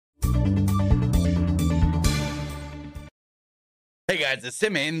Hey guys, it's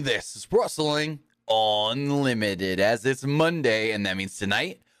Tim and this is Wrestling Unlimited as it's Monday, and that means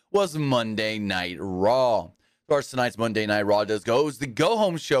tonight was Monday Night Raw. Of course, tonight's Monday Night Raw goes the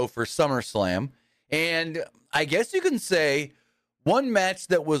go-home show for SummerSlam, and I guess you can say one match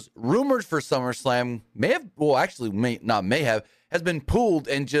that was rumored for SummerSlam has been pulled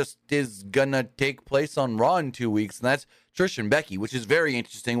and just is gonna take place on Raw in 2 weeks, and that's Trish and Becky, which is very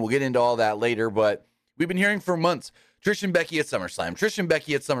interesting. We'll get into all that later, but we've been hearing for months Trish and Becky at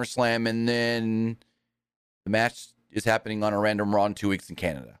SummerSlam, and then the match is happening on a random Raw in 2 weeks in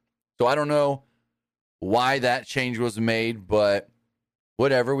Canada. So I don't know why that change was made, but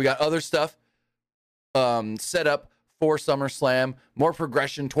whatever. We got other stuff set up for SummerSlam, more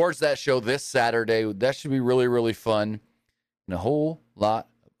progression towards that show this Saturday. That should be really, really fun, and a whole lot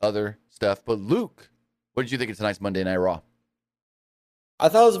of other stuff. But Luke, what did you think of tonight's Monday Night Raw? I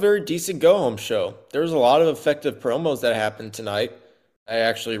thought it was a very decent go-home show. There was a lot of effective promos that happened tonight I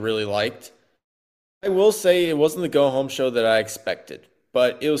actually really liked. I will say it wasn't the go-home show that I expected,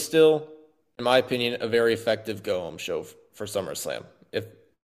 but it was still, in my opinion, a very effective go-home show for SummerSlam. I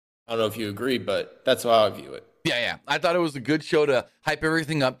don't know if you agree, but that's how I view it. Yeah. I thought it was a good show to hype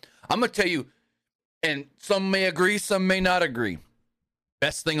everything up. I'm going to tell you, and some may agree, some may not agree.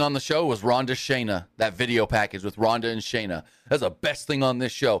 Best thing on the show was Ronda Shayna, that video package with Ronda and Shayna. That's the best thing on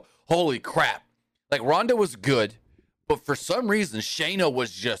this show. Holy crap. Like, Ronda was good, but for some reason, Shayna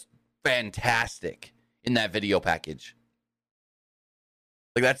was just fantastic in that video package.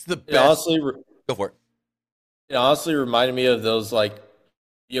 Like, that's the best. Go for it. It honestly reminded me of those,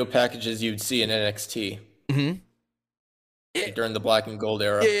 video packages you'd see in NXT. Mm-hmm. During the black and gold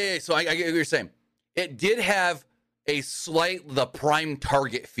era. Yeah. So I get what you're saying. It did have the Prime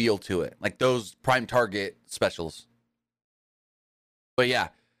Target feel to it, like those Prime Target specials. But yeah,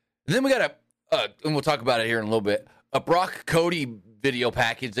 and then we got and we'll talk about it here in a little bit, a Brock Cody video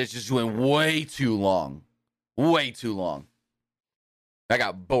package that's just went way too long. I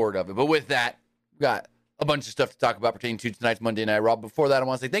got bored of it. But with that, we got a bunch of stuff to talk about pertaining to tonight's Monday Night Raw. Before that, I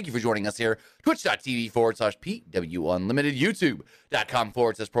want to say thank you for joining us here. Twitch.tv/PW Unlimited,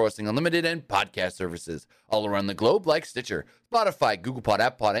 YouTube.com/Pro Wrestling Unlimited, and podcast services all around the globe like Stitcher, Spotify, Google Pod,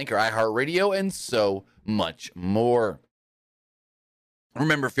 Apple Pod, Anchor, iHeartRadio, and so much more.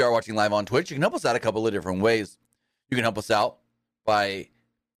 Remember, if you are watching live on Twitch, you can help us out a couple of different ways. You can help us out by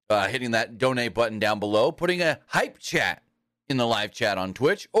hitting that donate button down below, putting a hype chat in the live chat on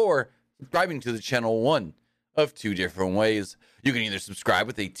Twitch, or subscribing to the channel one of two different ways. You can either subscribe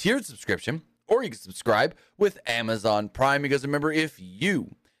with a tiered subscription, or you can subscribe with Amazon Prime, because remember, if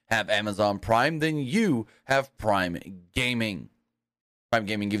you have Amazon Prime, then you have Prime Gaming. Prime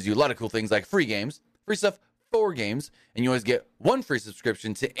Gaming gives you a lot of cool things like free games, free stuff for games, and you always get one free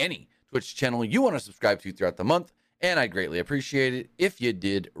subscription to any Twitch channel you want to subscribe to throughout the month, and I'd greatly appreciate it if you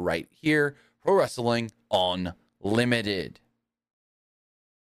did right here, Pro Wrestling Unlimited.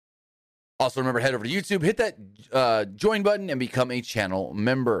 Also, remember, head over to YouTube, hit that join button, and become a channel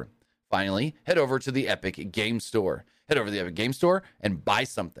member. Finally, head over to the Epic Game Store. Head over to the Epic Game Store and buy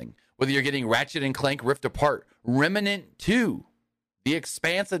something. Whether you're getting Ratchet & Clank Rift Apart, Remnant 2, The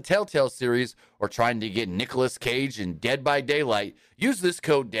Expanse and Telltale series, or trying to get Nicolas Cage in Dead by Daylight, use this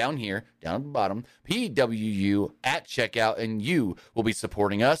code down here, down at the bottom, PWU at checkout, and you will be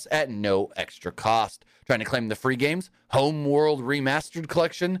supporting us at no extra cost. Trying to claim the free games, Homeworld Remastered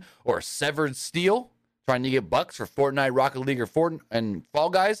Collection, or Severed Steel? Trying to get bucks for Fortnite, Rocket League, or and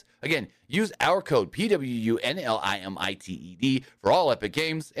Fall Guys? Again, use our code PWUNLIMITED for all Epic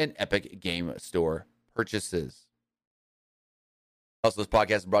Games and Epic Game Store purchases. Also, this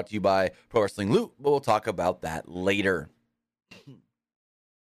podcast is brought to you by Pro Wrestling Loot, but we'll talk about that later.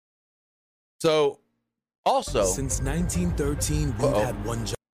 So, also, since 1913, we've had one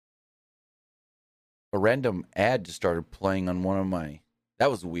job. A random ad just started playing on one of my... That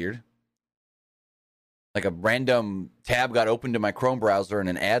was weird. Like a random tab got opened in my Chrome browser and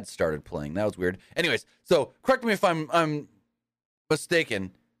an ad started playing. That was weird. Anyways, so correct me if I'm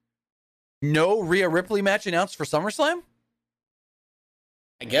mistaken. No Rhea Ripley match announced for SummerSlam?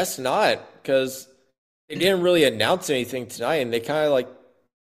 I guess not, because they didn't really announce anything tonight, and they kind of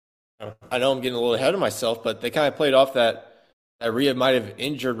I know I'm getting a little ahead of myself, but they kind of played off that Rhea might have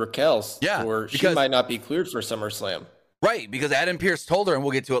injured Raquel, or she might not be cleared for SummerSlam. Right, because Adam Pearce told her, and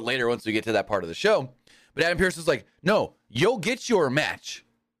we'll get to it later once we get to that part of the show, but Adam Pearce was like, no, you'll get your match,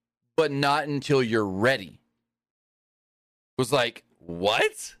 but not until you're ready. It was like,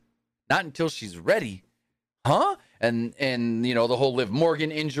 what? Not until she's ready? Huh? And you know, the whole Liv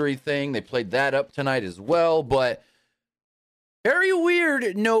Morgan injury thing, they played that up tonight as well, but very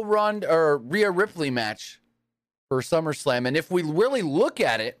weird no Ronda or Rhea Ripley match for SummerSlam. And if we really look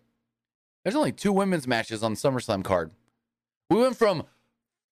at it, there's only 2 women's matches on the SummerSlam card. We went from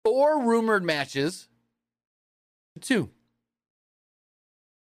 4 rumored matches to 2.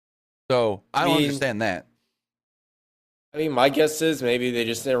 So I don't understand that. I mean, my guess is maybe they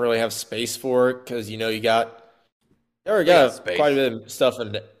just didn't really have space for it because, you already got space. quite a bit of stuff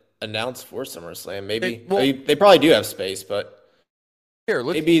announced for SummerSlam. Maybe they probably do have space, but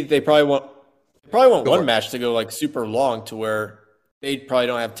maybe they probably want one match to go like super long to where they probably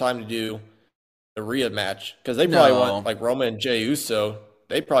don't have time to do the Rhea match because they probably want like Roman and Jey Uso.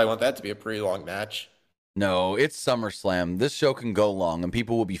 They probably want that to be a pretty long match. No, it's SummerSlam. This show can go long and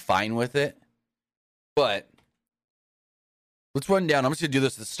people will be fine with it. But let's run down. I'm just going to do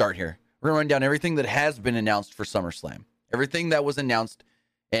this at the start here. We're going to run down everything that has been announced for SummerSlam. Everything that was announced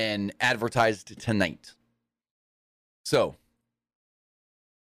and advertised tonight. So,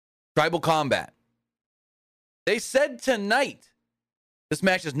 Tribal Combat. They said tonight this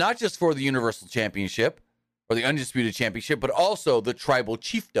match is not just for the Universal Championship or the Undisputed Championship, but also the Tribal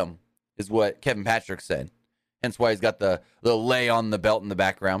Chiefdom, is what Kevin Patrick said. Hence why he's got the lay on the belt in the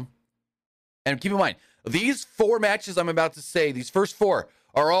background. And keep in mind, these 4 matches I'm about to say, these first 4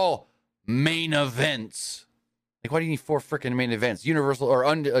 are all main events. Like, why do you need 4 freaking main events? Universal or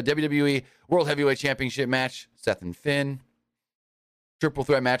WWE World Heavyweight Championship match, Seth and Finn. Triple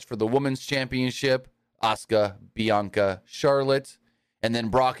threat match for the Women's Championship, Asuka, Bianca, Charlotte, and then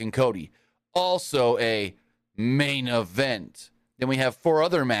Brock and Cody. Also a main event. Then we have 4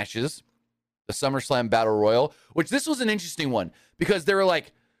 other matches. The SummerSlam Battle Royal, which this was an interesting one because they were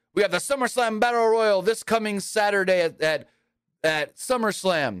like, we have the SummerSlam Battle Royal this coming Saturday at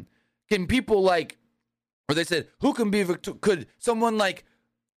SummerSlam. Can people like, or they said, who can be, could someone like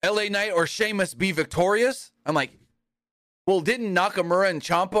LA Knight or Sheamus be victorious? I'm like, well, didn't Nakamura and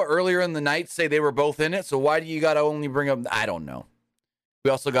Ciampa earlier in the night say they were both in it? So why do you got to only bring up, I don't know.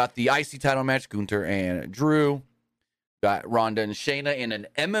 We also got the IC title match, Gunther and Drew. Got Ronda and Shayna in an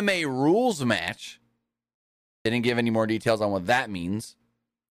MMA rules match. They didn't give any more details on what that means.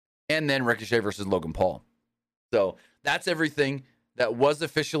 And then Ricochet versus Logan Paul. So that's everything that was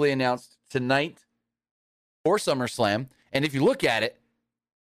officially announced tonight for SummerSlam. And if you look at it,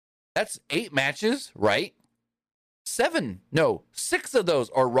 that's 8 matches, right? 6 of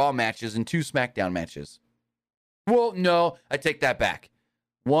those are Raw matches and 2 SmackDown matches. Well, no, I take that back.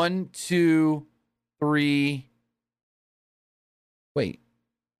 1, 2, 3. Wait.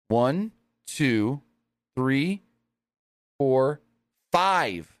 1, 2, 3, 4,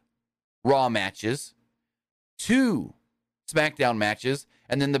 5 Raw matches, 2 SmackDown matches,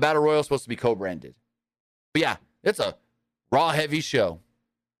 and then the Battle Royal is supposed to be co-branded. But yeah, it's a Raw heavy show.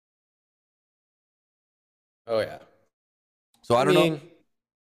 Oh, yeah. So I don't know.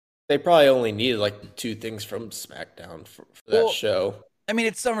 They probably only needed like 2 things from SmackDown for that show. I mean,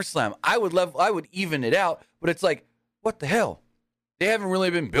 it's SummerSlam. I would even it out, but it's like, what the hell? They haven't really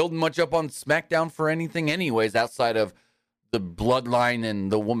been building much up on SmackDown for anything anyways, outside of the bloodline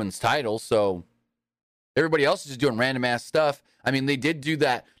and the woman's title. So everybody else is just doing random ass stuff. I mean, they did do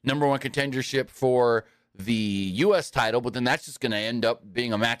that number 1 contendership for the U.S. title, but then that's just going to end up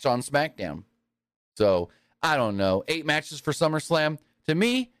being a match on SmackDown. So I don't know. 8 matches for SummerSlam. To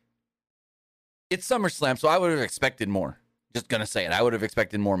me, it's SummerSlam, so I would have expected more. Just going to say it. I would have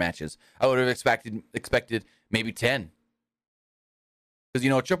expected more matches. I would have expected maybe 10. Because,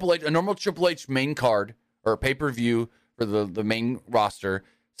 a normal Triple H main card or pay-per-view for the main roster,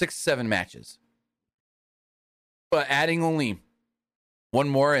 6, 7 matches. But adding only 1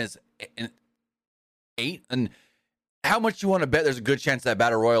 more is 8. And how much you want to bet there's a good chance that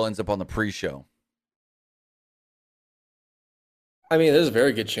Battle Royal ends up on the pre-show? I mean, there's a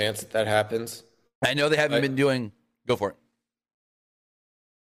very good chance that happens. I know they haven't been doing... Go for it.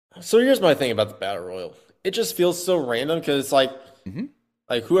 So here's my thing about the Battle Royal. It just feels so random because it's like... Mm-hmm.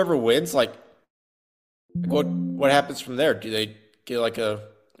 Like, whoever wins, like what happens from there? Do they get, like, a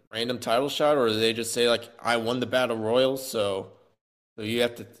random title shot, or do they just say, like, I won the Battle Royal, so you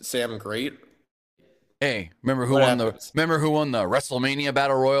have to say I'm great? Hey, remember who won the WrestleMania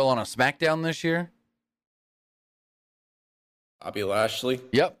Battle Royal on a SmackDown this year? Bobby Lashley.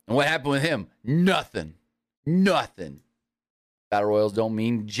 Yep. And what happened with him? Nothing. Battle Royals don't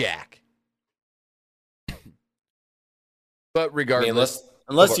mean jack. But regardless... I mean,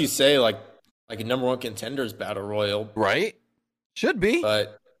 unless you say, like a number 1 contenders Battle Royal. Right? Should be.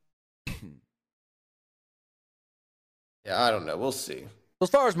 But, yeah, I don't know. We'll see. As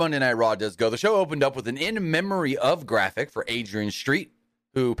far as Monday Night Raw does go, the show opened up with an in memory of graphic for Adrian Street,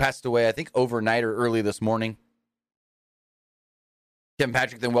 who passed away, I think, overnight or early this morning. Tim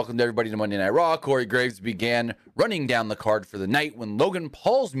Patrick then welcomed everybody to Monday Night Raw. Corey Graves began running down the card for the night when Logan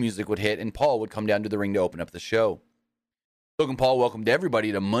Paul's music would hit and Paul would come down to the ring to open up the show. Logan Paul welcomed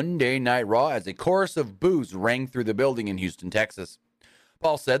everybody to Monday Night Raw as a chorus of boos rang through the building in Houston, Texas.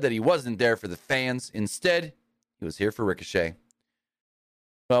 Paul said that he wasn't there for the fans. Instead, he was here for Ricochet.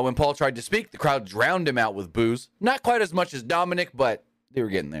 When Paul tried to speak, the crowd drowned him out with boos. Not quite as much as Dominic, but they were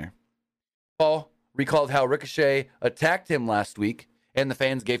getting there. Paul recalled how Ricochet attacked him last week, and the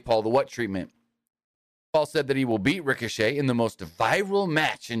fans gave Paul the what treatment. Paul said that he will beat Ricochet in the most viral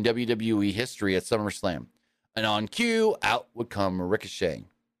match in WWE history at SummerSlam. And on cue, out would come Ricochet.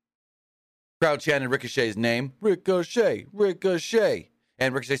 Crowd chanted Ricochet's name, Ricochet, Ricochet.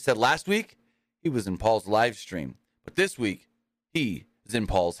 And Ricochet said last week he was in Paul's live stream, but this week he is in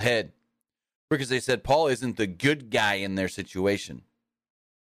Paul's head. Ricochet said Paul isn't the good guy in their situation.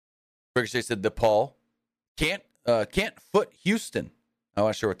 Ricochet said that Paul can't foot Houston. I'm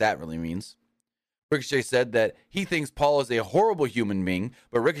not sure what that really means. Ricochet said that he thinks Paul is a horrible human being,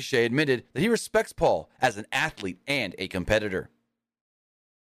 but Ricochet admitted that he respects Paul as an athlete and a competitor.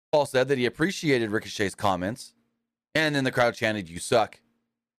 Paul said that he appreciated Ricochet's comments, and then the crowd chanted, "You suck."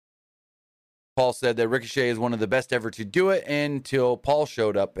 Paul said that Ricochet is one of the best ever to do it until Paul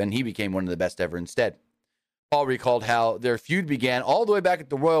showed up and he became one of the best ever instead. Paul recalled how their feud began all the way back at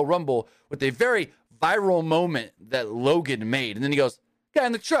the Royal Rumble with a very viral moment that Logan made. And then he goes, "Guy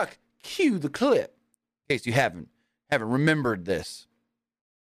in the truck, cue the clip." In case you haven't remembered this.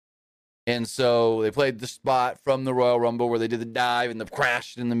 And so they played the spot from the Royal Rumble where they did the dive and the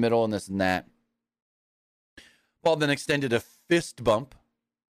crash in the middle and this and that. Paul then extended a fist bump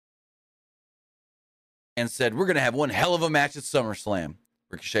and said, "We're going to have one hell of a match at SummerSlam."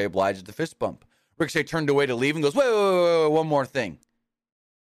 Ricochet obliged the fist bump. Ricochet turned away to leave and goes, wait, one more thing.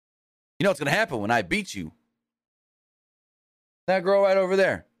 You know what's going to happen when I beat you? That girl right over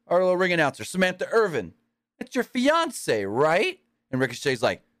there, our little ring announcer, Samantha Irvin. It's your fiance, right? And Ricochet's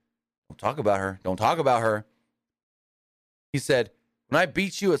like, don't talk about her. Don't talk about her. He said, when I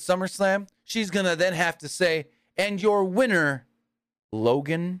beat you at SummerSlam, she's going to then have to say, and your winner,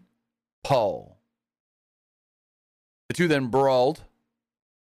 Logan Paul. The two then brawled.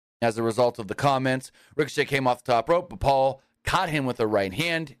 As a result of the comments, Ricochet came off the top rope, but Paul caught him with a right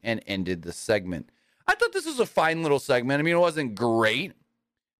hand and ended the segment. I thought this was a fine little segment. I mean, it wasn't great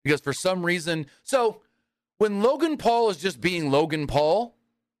because for some reason, so when Logan Paul is just being Logan Paul,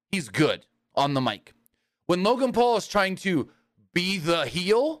 he's good on the mic. When Logan Paul is trying to be the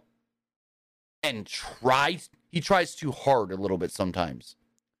heel and he tries too hard a little bit sometimes.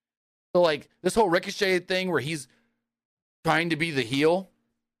 So like this whole Ricochet thing where he's trying to be the heel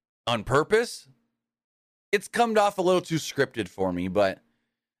on purpose, it's come off a little too scripted for me, but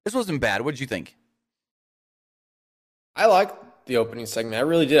this wasn't bad. What did you think? I liked the opening segment. I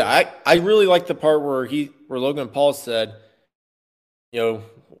really did. I really liked the part where Logan Paul said,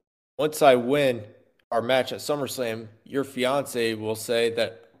 once I win our match at SummerSlam, your fiance will say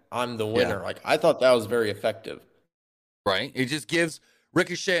that I'm the winner. Yeah. Like, I thought that was very effective. Right. It just gives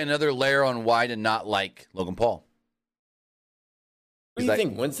Ricochet another layer on why to not like Logan Paul. Who do you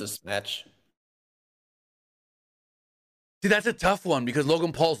think wins this match? See, that's a tough one because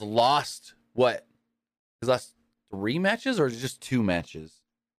Logan Paul's lost what? His last 3 matches or just 2 matches?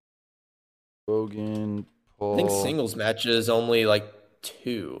 Logan Paul. I think singles matches only like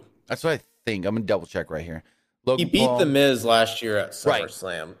 2. That's what I think. I'm going to double check right here. He beat The Miz last year at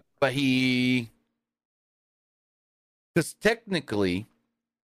SummerSlam. Right. But because technically,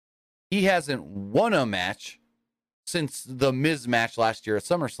 he hasn't won a match since the Miz match last year at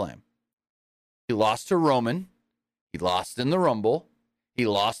SummerSlam. He lost to Roman. He lost in the Rumble. He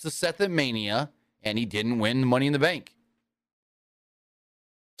lost to Seth at Mania. And he didn't win Money in the Bank.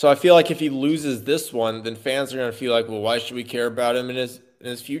 So I feel like if he loses this one, then fans are going to feel like, well, why should we care about him in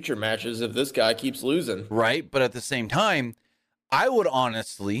his future matches if this guy keeps losing? Right. But at the same time, I would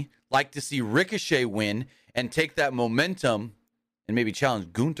honestly like to see Ricochet win and take that momentum and maybe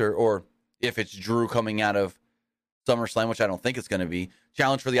challenge Gunther, or if it's Drew coming out of SummerSlam, which I don't think it's going to be,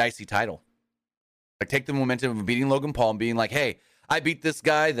 challenge for the IC title. Like, take the momentum of beating Logan Paul and being like, hey, I beat this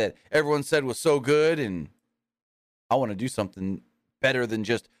guy that everyone said was so good, and I want to do something better than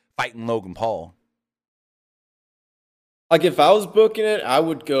just fighting Logan Paul. Like, if I was booking it, I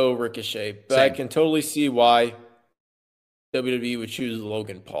would go Ricochet, but Same. I can totally see why WWE would choose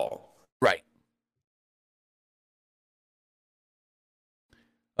Logan Paul. Right.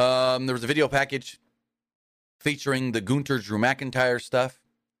 There was a video package featuring the Gunther Drew McIntyre stuff.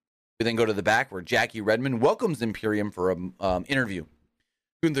 We then go to the back where Jackie Redmond welcomes Imperium for an interview.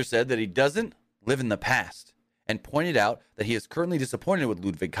 Gunther said that he doesn't live in the past and pointed out that he is currently disappointed with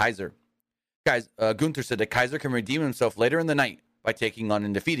Ludwig Kaiser. Gunther said that Kaiser can redeem himself later in the night by taking on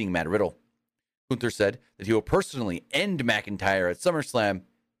and defeating Matt Riddle. Gunther said that he will personally end McIntyre at SummerSlam,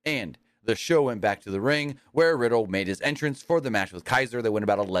 and the show went back to the ring where Riddle made his entrance for the match with Kaiser that went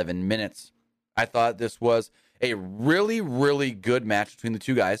about 11 minutes. I thought this was a really, really good match between the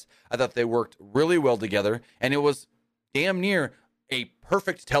two guys. I thought they worked really well together, and it was damn near a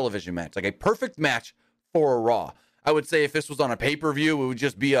perfect television match, like a perfect match for a Raw. I would say if this was on a pay-per-view, it would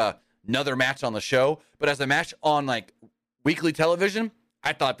just be another match on the show, but as a match on like weekly television,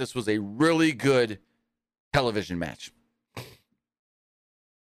 I thought this was a really good television match.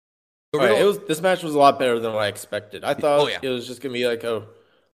 This match was a lot better than what I expected. I thought it was just gonna be like a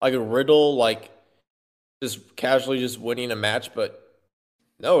Riddle, like just casually just winning a match, but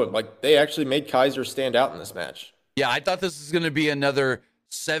no, like they actually made Kaiser stand out in this match. Yeah, I thought this was gonna be another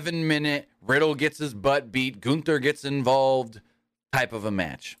 7-minute Riddle gets his butt beat, Gunther gets involved type of a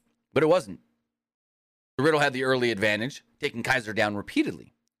match, but it wasn't. Riddle had the early advantage, taking Kaiser down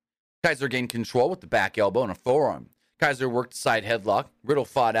repeatedly. Kaiser gained control with the back elbow and a forearm. Kaiser worked side headlock. Riddle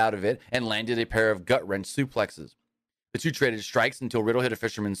fought out of it and landed a pair of gut-wrench suplexes. The two traded strikes until Riddle hit a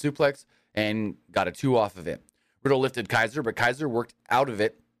fisherman suplex and got a 2 off of it. Riddle lifted Kaiser, but Kaiser worked out of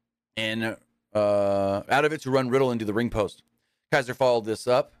it to run Riddle into the ring post. Kaiser followed this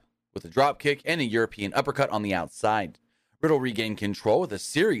up with a drop kick and a European uppercut on the outside. Riddle regained control with a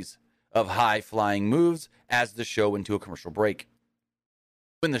series of high-flying moves as the show went to a commercial break.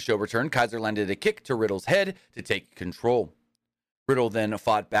 When the show returned, Kaiser landed a kick to Riddle's head to take control. Riddle then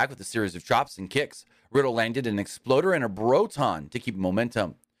fought back with a series of chops and kicks. Riddle landed an exploder and a Broton to keep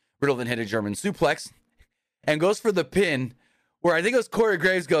momentum. Riddle then hit a German suplex and goes for the pin, where I think it was Corey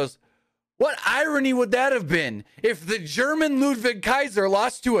Graves goes, "What irony would that have been if the German Ludwig Kaiser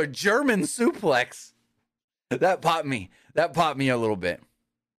lost to a German suplex?" That popped me. That popped me a little bit.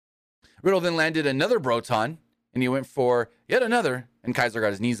 Riddle then landed another Broton, and he went for yet another, and Kaiser got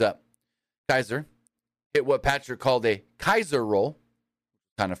his knees up. Kaiser hit what Patrick called a Kaiser roll,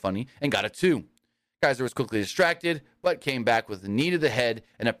 kind of funny, and got a 2. Kaiser was quickly distracted, but came back with a knee to the head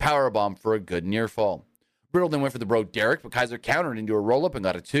and a powerbomb for a good near fall. Riddle then went for the Bro Derek, but Kaiser countered into a roll-up and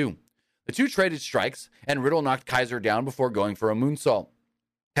got a 2. The two traded strikes, and Riddle knocked Kaiser down before going for a moonsault.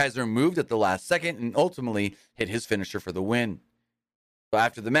 Kaiser moved at the last second and ultimately hit his finisher for the win. So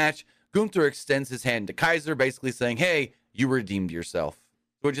after the match, Gunther extends his hand to Kaiser, basically saying, "Hey, you redeemed yourself."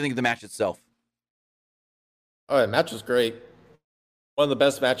 What did you think of the match itself? Oh, the match was great. One of the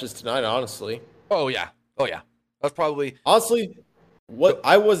best matches tonight, honestly. Oh, yeah. That's probably... Honestly,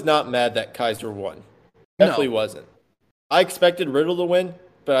 I was not mad that Kaiser won. Definitely wasn't. I expected Riddle to win,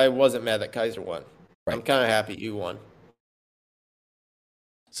 but I wasn't mad that Kaiser won. Right. I'm kind of happy you won.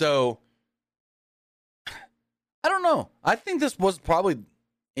 So, I don't know. I think this was probably,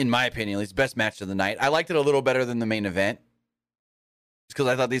 in my opinion, at least, best match of the night. I liked it a little better than the main event, just because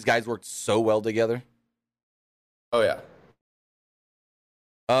I thought these guys worked so well together. Oh, yeah.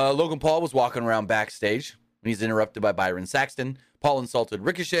 Logan Paul was walking around backstage when he's interrupted by Byron Saxton. Paul insulted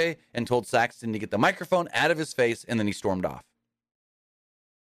Ricochet and told Saxton to get the microphone out of his face, and then he stormed off.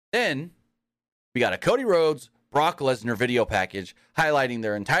 Then we got a Cody Rhodes, Brock Lesnar video package highlighting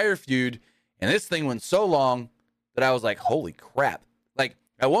their entire feud, and this thing went so long that I was like, holy crap. Like,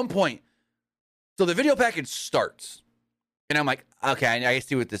 at one point, so the video package starts, and I'm like, okay, I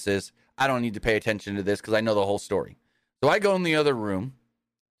see what this is. I don't need to pay attention to this because I know the whole story. So I go in the other room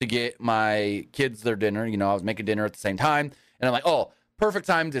to get my kids their dinner. You know, I was making dinner at the same time, and I'm like, oh, perfect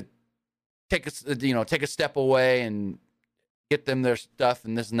time to take a step away and get them their stuff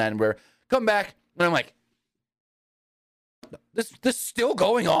and this and that. And we're come back, and I'm like, this still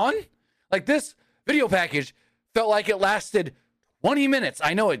going on? Like, this video package felt like it lasted 20 minutes.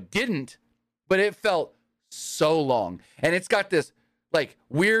 I know it didn't, but it felt so long. And it's got this like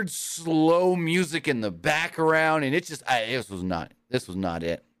weird slow music in the background, and it's just this was not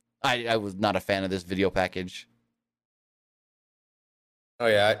it. I was not a fan of this video package. Oh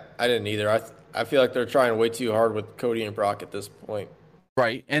yeah, I didn't either. I feel like they're trying way too hard with Cody and Brock at this point.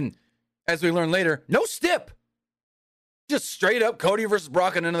 Right, and as we learn later, no stip. Just straight up Cody versus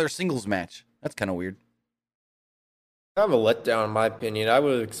Brock in another singles match. That's kind of weird. Kind of a letdown, in my opinion. I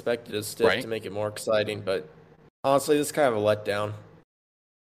would have expected a stip to make it more exciting, but honestly, this is kind of a letdown.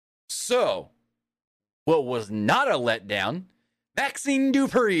 So, what was not a letdown? Maxine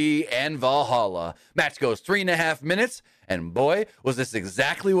Dupree and Valhalla. Match goes 3.5 minutes, and boy, was this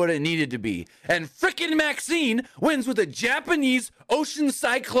exactly what it needed to be. And frickin' Maxine wins with a Japanese ocean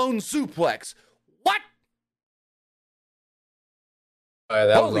cyclone suplex. What?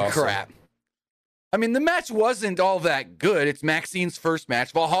 That Holy was awesome. crap. I mean, the match wasn't all that good. It's Maxine's first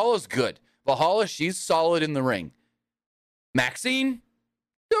match. Valhalla's good. Valhalla, she's solid in the ring. Maxine,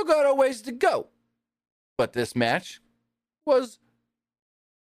 still got a ways to go. But this match was,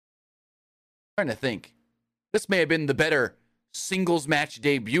 trying to think, this may have been the better singles match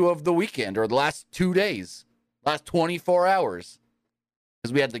debut of the weekend, or the last 2 days, last 24 hours.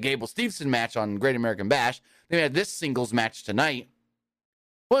 Because we had the Gable Stevenson match on Great American Bash. Then we had this singles match tonight.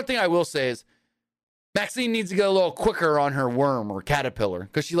 One thing I will say is, Maxine needs to get a little quicker on her worm or caterpillar,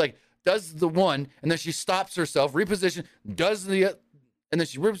 because she does the one and then she stops herself, reposition, does the, and then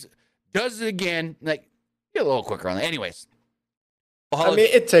she does it again. Get a little quicker on that. Anyways, I mean,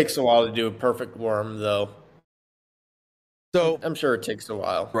 it takes a while to do a perfect worm, though. So I'm sure it takes a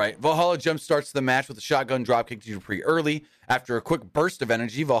while. Right. Valhalla jump starts the match with a shotgun dropkick to Dupree early. After a quick burst of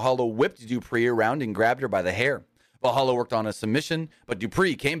energy, Valhalla whipped Dupree around and grabbed her by the hair. Valhalla worked on a submission, but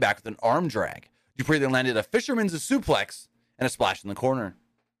Dupree came back with an arm drag. Dupree then landed a fisherman's suplex and a splash in the corner.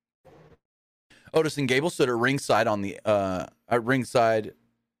 Otis and Gable stood at ringside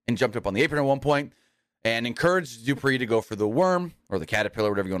and jumped up on the apron at one point and encouraged Dupree to go for the worm or the caterpillar,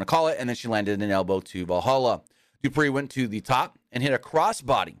 whatever you want to call it, and then she landed an elbow to Valhalla. Dupree went to the top and hit a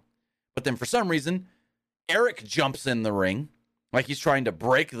crossbody, but then for some reason, Eric jumps in the ring like he's trying to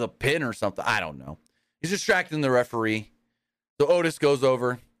break the pin or something. I don't know. He's distracting the referee. So Otis goes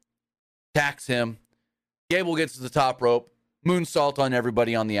over, attacks him. Gable gets to the top rope, moonsault on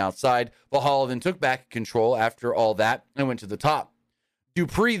everybody on the outside. Valhalla then took back control after all that and went to the top.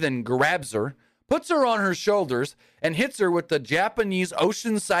 Dupree then grabs her, puts her on her shoulders, and hits her with the Japanese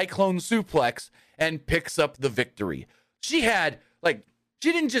Ocean Cyclone suplex and picks up the victory. She had,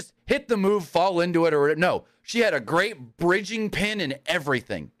 she didn't just hit the move, fall into it, or no. She had a great bridging pin and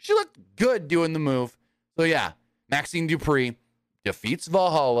everything. She looked good doing the move. So yeah, Maxine Dupree defeats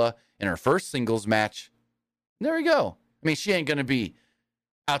Valhalla in her first singles match. There we go. I mean, she ain't going to be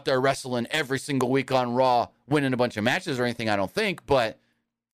out there wrestling every single week on Raw, winning a bunch of matches or anything, I don't think. But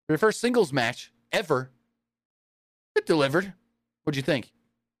her first singles match ever, it delivered. What'd you think?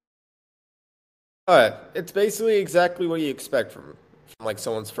 All right. It's basically exactly what you expect from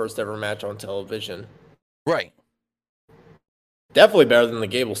someone's first ever match on television. Right. Definitely better than the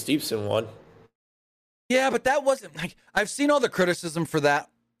Gable Stevenson one. Yeah, but that wasn't, I've seen all the criticism for that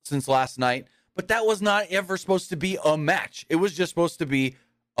since last night, but that was not ever supposed to be a match. It was just supposed to be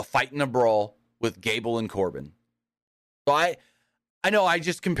a fight and a brawl with Gable and Corbin. So I know I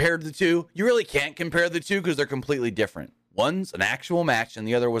just compared the two. You really can't compare the two because they're completely different. One's an actual match and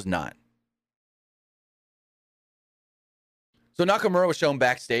the other was not. So Nakamura was shown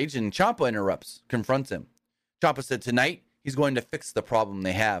backstage and Ciampa confronts him. Ciampa said tonight he's going to fix the problem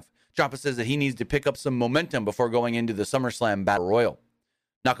they have. Ciampa says that he needs to pick up some momentum before going into the SummerSlam Battle Royal.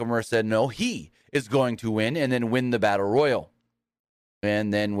 Nakamura said no, he is going to win and then win the Battle Royal.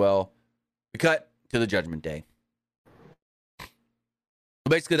 And then, well, we cut to the Judgment Day.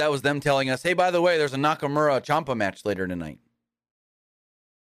 Basically, that was them telling us, hey, by the way, there's a Nakamura-Ciampa match later tonight.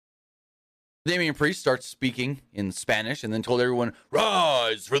 Damian Priest starts speaking in Spanish and then told everyone,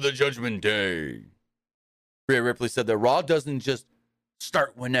 rise for the Judgment Day. Rhea Ripley said that Raw doesn't just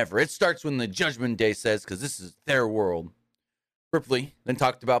start whenever. It starts when the Judgment Day says, because this is their world. Ripley then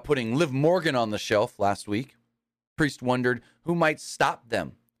talked about putting Liv Morgan on the shelf last week. Priest wondered who might stop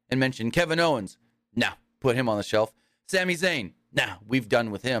them and mentioned Kevin Owens. Nah, put him on the shelf. Sami Zayn. Nah, we've done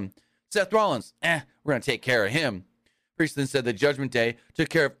with him. Seth Rollins. We're going to take care of him. Priest then said the Judgment Day took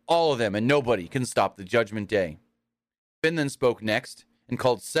care of all of them and nobody can stop the Judgment Day. Finn then spoke next and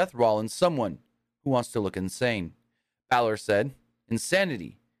called Seth Rollins someone who wants to look insane. Baszler said,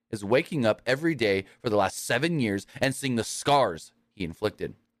 insanity is waking up every day for the last 7 years and seeing the scars he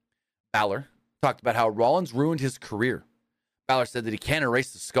inflicted. Baszler talked about how Rollins ruined his career. Baszler said that he can't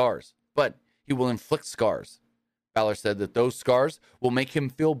erase the scars, but he will inflict scars. Baszler said that those scars will make him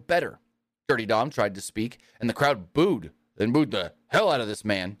feel better. Dirty Dom tried to speak, and the crowd booed the hell out of this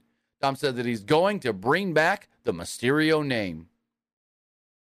man. Dom said that he's going to bring back the Mysterio name.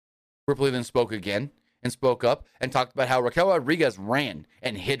 Ripley then spoke again and spoke up and talked about how Raquel Rodriguez ran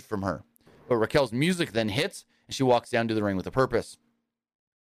and hid from her. But Raquel's music then hits, and she walks down to the ring with a purpose.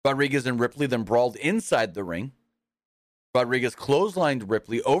 Rodriguez and Ripley then brawled inside the ring. Rodriguez clotheslined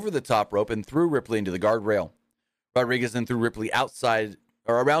Ripley over the top rope and threw Ripley into the guardrail. Rodriguez then threw Ripley outside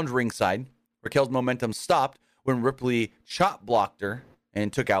or around ringside. Raquel's momentum stopped when Ripley chop blocked her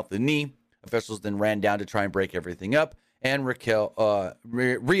and took out the knee. Officials then ran down to try and break everything up, and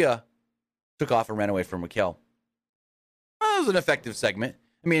Rhea took off and ran away from Raquel. Well, it was an effective segment.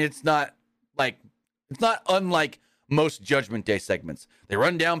 I mean, it's not unlike most Judgment Day segments. They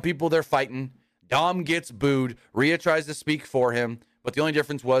run down people they're fighting. Dom gets booed. Rhea tries to speak for him, but the only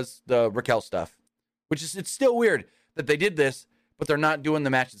difference was the Raquel stuff, which is, it's still weird that they did this, but they're not doing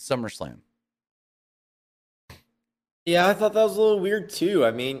the match at SummerSlam. Yeah, I thought that was a little weird too. I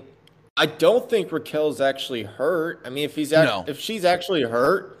mean, I don't think Raquel's actually hurt. I mean, No. if she's actually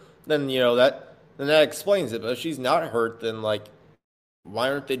hurt, then that explains it. But if she's not hurt, then like, why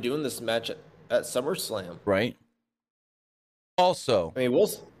aren't they doing this match at SummerSlam? Right. Also,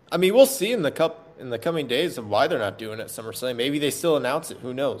 We'll see in the coming days of why they're not doing it at SummerSlam. Maybe they still announce it.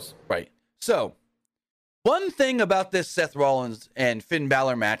 Who knows? right. So, one thing about this Seth Rollins and Finn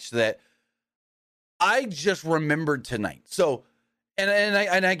Balor match that I just remembered tonight. So,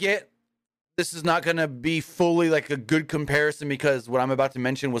 and I get this is not going to be fully like a good comparison because what I'm about to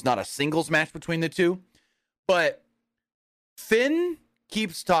mention was not a singles match between the two, but Finn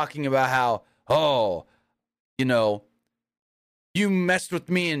keeps talking about how, oh, you know, you messed with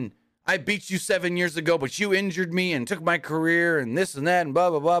me and I beat you 7 years ago, but you injured me and took my career and this and that and blah,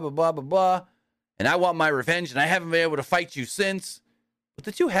 blah, blah, blah, blah, blah, blah. And I want my revenge and I haven't been able to fight you since. But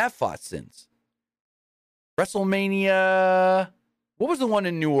the two have fought since. WrestleMania, what was the one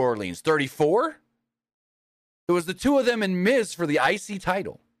in New Orleans? 34? It was the two of them and Miz for the IC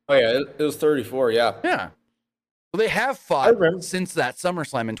title. Oh, yeah, it was 34, yeah. Yeah. Well, they have fought since that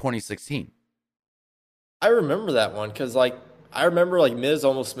SummerSlam in 2016. I remember that one because, like, I remember, like, Miz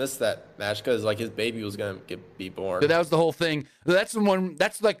almost missed that match because, like, his baby was going to be born. So that was the whole thing. That's the one.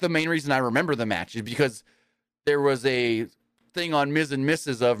 That's, like, the main reason I remember the match is because there was a thing on Miz and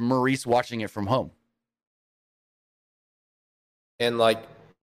Mrs. of Maurice watching it from home. And, like,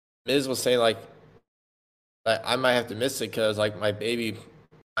 Miz was saying, like, I might have to miss it because, like, my baby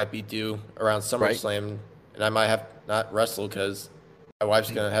might be due around SummerSlam, right? And I might have not wrestle because my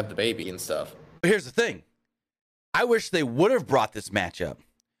wife's going to have the baby and stuff. But here's the thing. I wish they would have brought this match up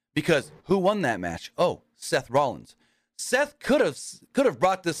because who won that match? Oh, Seth Rollins. Seth could have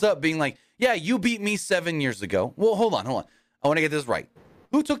brought this up being like, yeah, you beat me 7 years ago. Well, hold on. I want to get this right.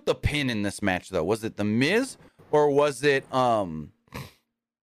 Who took the pin in this match, though? Was it The Miz or was it Finn?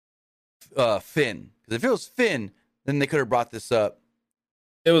 Because if it was Finn, then they could have brought this up.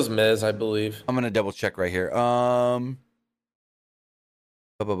 It was Miz, I believe. I'm going to double check right here. I'm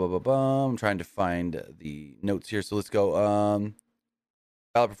trying to find the notes here. So let's go.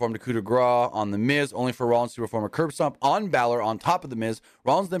 Balor performed a coup de grace on The Miz, only for Rollins to perform a curb stomp on Balor on top of The Miz.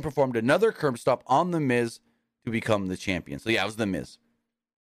 Rollins then performed another curb stomp on The Miz to become the champion. So yeah, it was The Miz.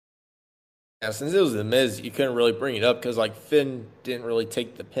 Yeah, since it was The Miz, you couldn't really bring it up because, like, Finn didn't really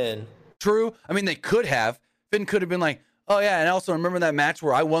take the pin. True. I mean, they could have. Finn could have been like, oh yeah, and also remember that match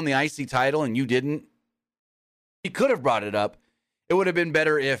where I won the IC title and you didn't? He could have brought it up. It would have been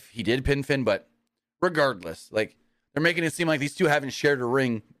better if he did pin Finn, but regardless, like, they're making it seem like these two haven't shared a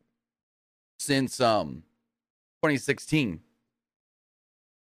ring since 2016.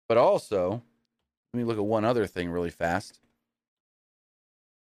 But also, let me look at one other thing really fast.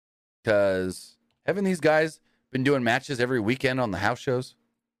 Because haven't these guys been doing matches every weekend on the house shows?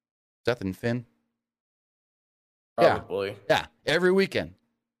 Seth and Finn? Probably. Yeah, every weekend.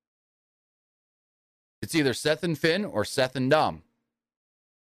 It's either Seth and Finn or Seth and Dom.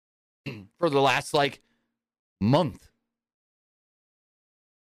 For the last, like, month.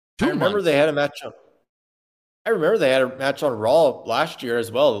 I remember they had a match on Raw last year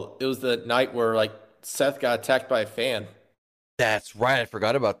as well. It was the night where, like, Seth got attacked by a fan. That's right. I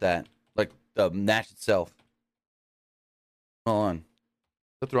forgot about that. Like, the match itself. Hold on.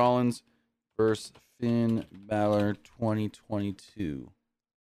 Seth Rollins versus Finn Balor 2022.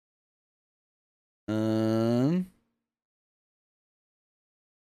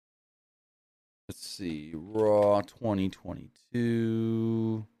 Let's see. Raw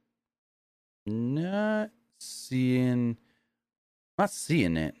 2022. Not seeing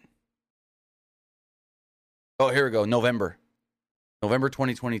it. Oh, here we go. November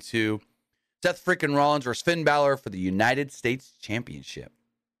 2022. Seth freaking Rollins versus Finn Balor for the United States Championship.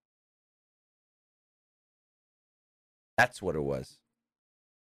 That's what it was.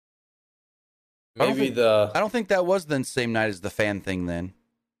 I don't think that was the same night as the fan thing then.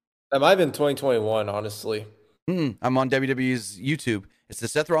 That might have been 2021, honestly. I'm on WWE's YouTube. It's the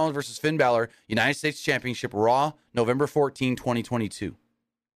Seth Rollins versus Finn Balor United States Championship Raw, November 14, 2022.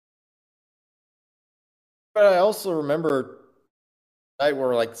 But I also remember the night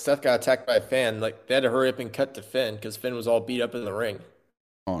where, like, Seth got attacked by a fan. Like, they had to hurry up and cut to Finn because Finn was all beat up in the ring.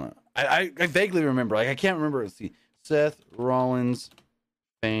 Oh, I vaguely remember. Like, I can't remember. Let's see. Seth Rollins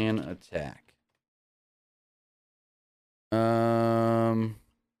fan attack.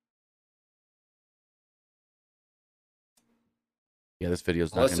 Yeah, this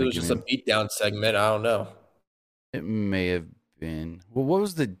video's not Unless going it to was give just me... a beatdown segment. I don't know. It may have been. Well, what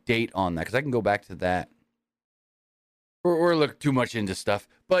was the date on that? Because I can go back to that. We're looking too much into stuff.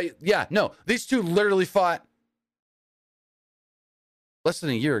 But yeah, no, these two literally fought less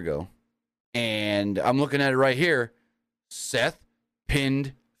than a year ago. And I'm looking at it right here. Seth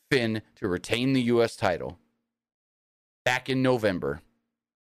pinned Finn to retain the U.S. title back in November.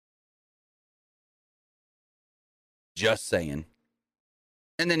 Just saying.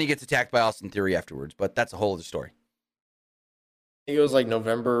 And then he gets attacked by Austin Theory afterwards. But that's a whole other story. I think it was like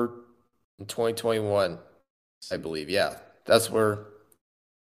November 2021, I believe. Yeah, that's where.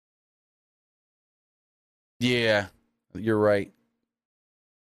 Yeah, you're right.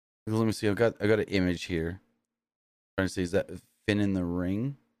 Let me see. I got an image here. I'm trying to see, is that Finn in the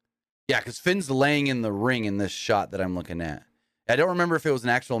ring? Yeah, because Finn's laying in the ring in this shot that I'm looking at. I don't remember if it was an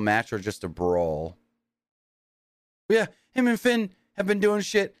actual match or just a brawl. But yeah, him and Finn have been doing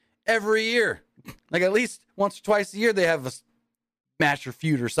shit every year. Like at least once or twice a year they have a match or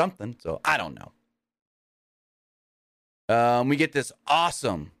feud or something. So I don't know. We get this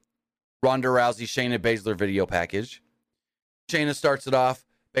awesome Ronda Rousey Shayna Baszler video package. Shayna starts it off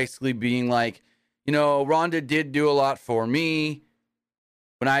basically being like, you know, Ronda did do a lot for me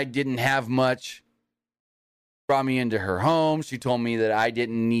when I didn't have much. Brought me into her home. She told me that I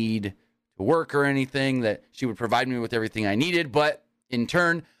didn't need to work or anything, that she would provide me with everything I needed. But in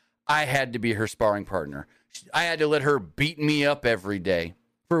turn, I had to be her sparring partner. I had to let her beat me up every day.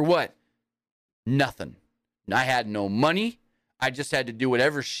 For what? Nothing. I had no money. I just had to do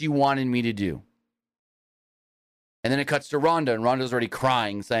whatever she wanted me to do. And then it cuts to Ronda, and Ronda's already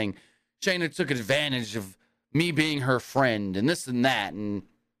crying, saying, Shayna took advantage of me being her friend, and this and that, and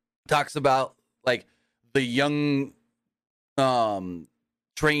talks about, like, the young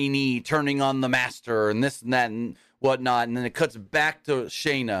trainee turning on the master, and this and that, and whatnot. And then it cuts back to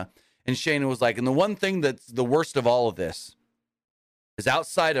Shayna, and Shayna was like, and the one thing that's the worst of all of this is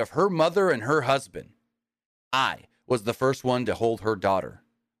outside of her mother and her husband, I was the first one to hold her daughter,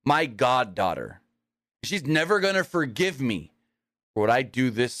 my goddaughter. She's never going to forgive me for what I do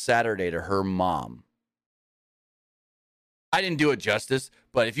this Saturday to her mom. I didn't do it justice,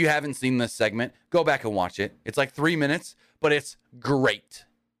 but if you haven't seen this segment, go back and watch it. It's like 3 minutes, but it's great.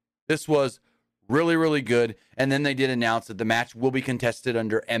 This was really, really good. And then they did announce that the match will be contested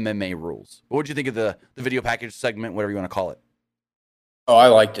under MMA rules. What did you think of the video package segment, whatever you want to call it? Oh, I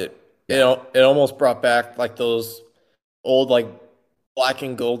liked it. Yeah. It almost brought back like those old like black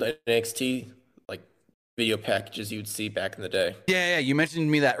and gold NXT like video packages you'd see back in the day. Yeah, you mentioned to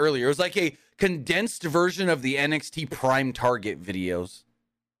me that earlier. It was like a condensed version of the NXT Prime Target videos.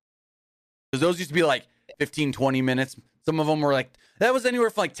 Because those used to be like 15, 20 minutes. Some of them were like, that was anywhere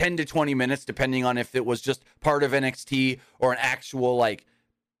from like 10 to 20 minutes, depending on if it was just part of NXT or an actual like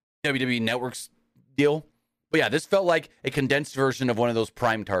WWE Networks deal. But yeah, this felt like a condensed version of one of those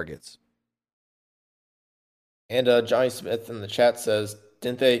Prime Targets. And Johnny Smith in the chat says,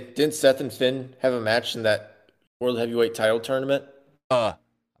 didn't Seth and Finn have a match in that World Heavyweight title tournament? I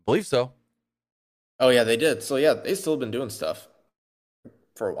believe so. Oh yeah, they did. So yeah, they still been doing stuff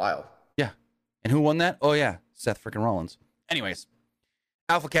for a while. Yeah. And who won that? Oh yeah, Seth freaking Rollins. Anyways,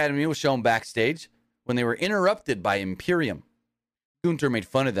 Alpha Academy was shown backstage when they were interrupted by Imperium. Gunther made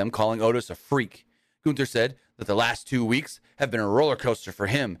fun of them, calling Otis a freak. Gunther said that the last 2 weeks have been a roller coaster for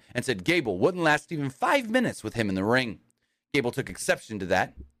him and said Gable wouldn't last even 5 minutes with him in the ring. Gable took exception to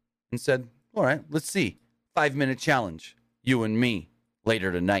that and said, all right, let's see. 5-minute challenge. You and me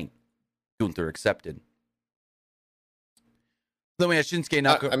later tonight. Gunther accepted. Then we had Shinsuke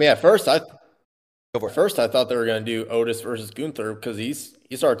Nakamura. I mean, at first I thought they were going to do Otis versus Gunther because he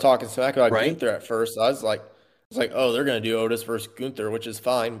started talking smack about Gunther at first. So I was like, oh, they're going to do Otis versus Gunther, which is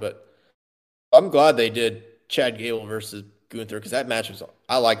fine. But I'm glad they did Chad Gable versus Gunther because that match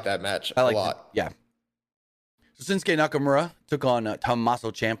I like that match a lot. Yeah. So Shinsuke Nakamura took on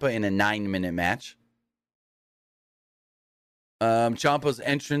Tommaso Ciampa in a 9-minute match. Ciampa's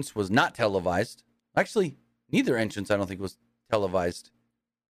entrance was not televised. Actually, neither entrance I don't think was televised.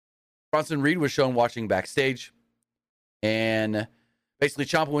 Bronson Reed was shown watching backstage. And basically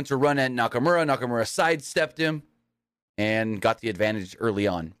Ciampa went to run at Nakamura. Nakamura sidestepped him and got the advantage early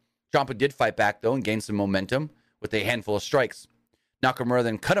on. Ciampa did fight back, though, and gained some momentum with a handful of strikes. Nakamura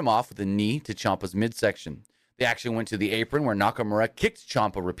then cut him off with a knee to Ciampa's midsection. The action went to the apron where Nakamura kicked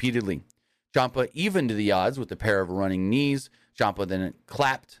Ciampa repeatedly. Ciampa evened the odds with a pair of running knees. Ciampa then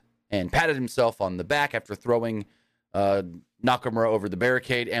clapped and patted himself on the back after throwing Nakamura over the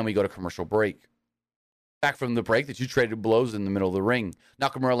barricade, and we go to commercial break. Back from the break, the two traded blows in the middle of the ring.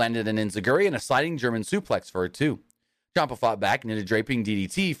 Nakamura landed an enziguri and a sliding German suplex for a 2. Ciampa fought back and did a draping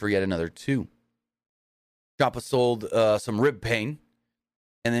DDT for yet another 2. Ciampa sold some rib pain,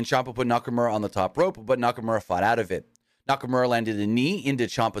 and then Ciampa put Nakamura on the top rope, but Nakamura fought out of it. Nakamura landed a knee into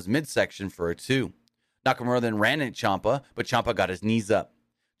Ciampa's midsection for a 2. Nakamura then ran at Ciampa, but Ciampa got his knees up.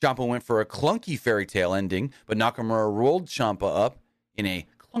 Ciampa went for a clunky fairy tale ending, but Nakamura rolled Ciampa up in a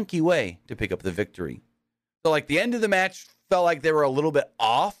clunky way to pick up the victory. So, like, the end of the match felt like they were a little bit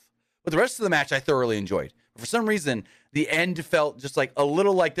off, but the rest of the match I thoroughly enjoyed. For some reason, the end felt just like a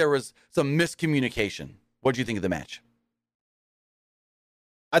little like there was some miscommunication. What did you think of the match?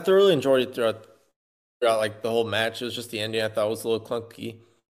 I thoroughly enjoyed it throughout like the whole match. It was just the ending I thought was a little clunky.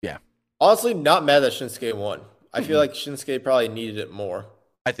 Yeah. Honestly, not mad that Shinsuke won. I feel like Shinsuke probably needed it more.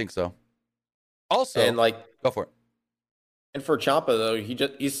 I think so. Also, and like, go for it. And for Ciampa though,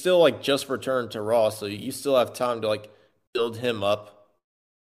 he's still like just returned to Raw, so you still have time to like build him up.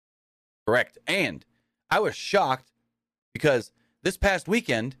 Correct. And I was shocked because this past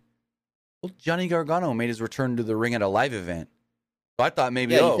weekend, Johnny Gargano made his return to the ring at a live event. So I thought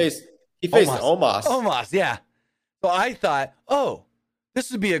maybe, he faced Omos. Omos, yeah. So I thought,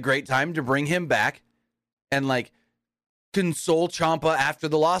 this would be a great time to bring him back and like console Ciampa after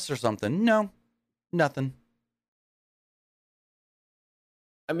the loss or something. No, nothing.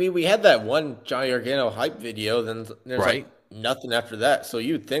 I mean, we had that one Johnny Gargano hype video, then there's right. like nothing after that. So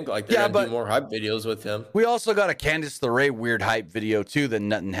you'd think like they're going to do more hype videos with him. We also got a Candice LeRae weird hype video too that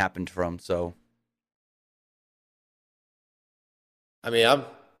nothing happened from. So, I mean, I'm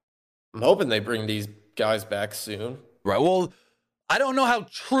hoping they bring these guys back soon. Right. Well, I don't know how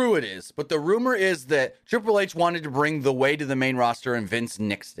true it is, but the rumor is that Triple H wanted to bring The Way to the main roster and Vince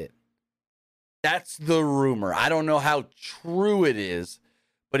nixed it. That's the rumor. I don't know how true it is,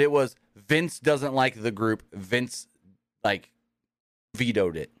 but it was Vince doesn't like the group. Vince like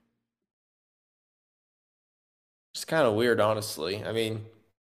vetoed it. It's kind of weird, honestly. I mean,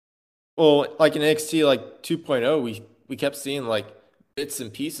 well, like in NXT like 2.0, we kept seeing like bits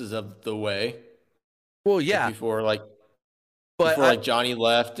and pieces of The Way. Well, yeah. Before like Johnny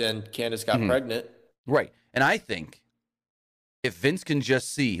left and Candice got pregnant. Right. And I think if Vince can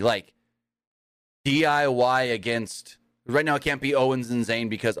just see like DIY against, right now it can't be Owens and Zayn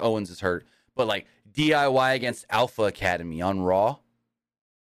because Owens is hurt, but like DIY against Alpha Academy on Raw,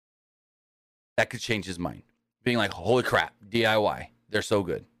 that could change his mind. Being like, holy crap, DIY. They're so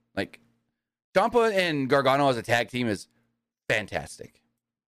good. Like, Ciampa and Gargano as a tag team is fantastic.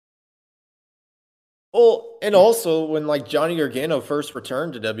 Well, and also when like Johnny Gargano first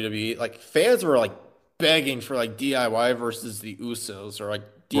returned to WWE, like fans were like begging for like DIY versus the Usos or like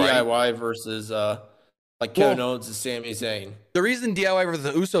DIY versus like Kevin Owens and Sami Zayn. The reason DIY versus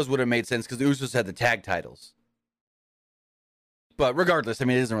the Usos would have made sense because the Usos had the tag titles. But regardless, I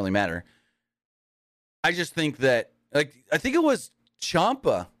mean, it doesn't really matter. I just think that, like, I think it was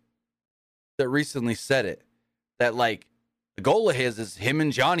Ciampa that recently said it, that like the goal of his is him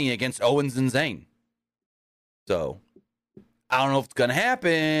and Johnny against Owens and Zayn. So I don't know if it's going to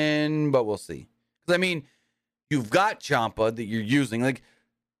happen, but we'll see. Because, I mean, you've got Ciampa that you're using. Like,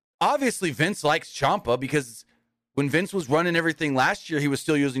 obviously, Vince likes Ciampa because when Vince was running everything last year, he was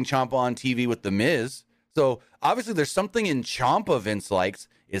still using Ciampa on TV with The Miz. So, obviously, there's something in Ciampa Vince likes.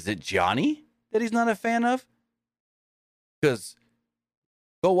 Is it Johnny that he's not a fan of? Because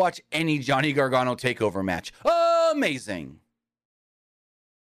go watch any Johnny Gargano takeover match. Amazing.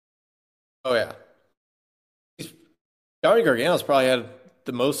 Oh, yeah. Johnny Gargano's probably had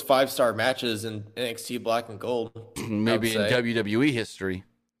the most 5-star matches in NXT Black and Gold. Maybe in WWE history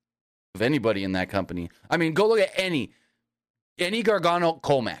of anybody in that company. I mean, go look at any Gargano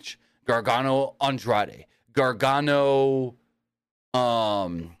Cole match. Gargano Andrade. Gargano, it's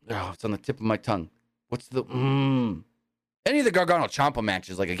on the tip of my tongue. What's the, any of the Gargano Ciampa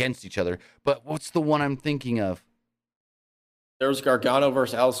matches, like, against each other. But what's the one I'm thinking of? There was Gargano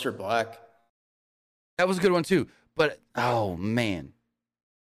versus Aleister Black. That was a good one, too. But, oh, man.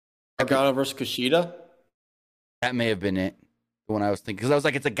 Gargano versus Kushida? That may have been it. The one I was thinking. Because I was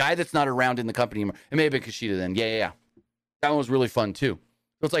like, it's a guy that's not around in the company anymore. It may have been Kushida then. Yeah. That one was really fun, too.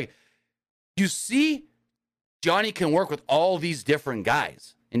 So it's like, you see, Johnny can work with all these different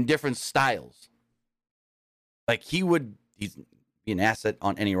guys in different styles. Like, he'd be an asset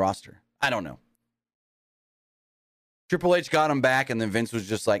on any roster. I don't know. Triple H got him back, and then Vince was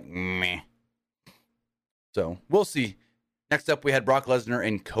just like, meh. So, we'll see. Next up, we had Brock Lesnar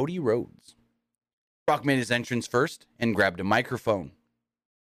and Cody Rhodes. Brock made his entrance first and grabbed a microphone.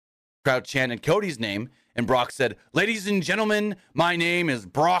 The crowd chanted Cody's name, and Brock said, "Ladies and gentlemen, my name is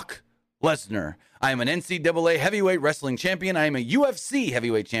Brock Lesnar. I am an NCAA heavyweight wrestling champion. I am a UFC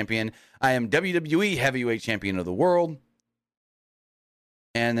heavyweight champion. I am WWE heavyweight champion of the world.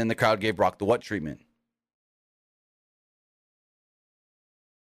 And then the crowd gave Brock the what treatment.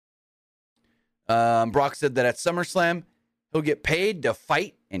 Brock said that at SummerSlam, he'll get paid to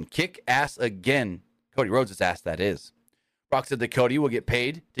fight and kick ass again. Cody Rhodes' ass, that is. Brock said that Cody will get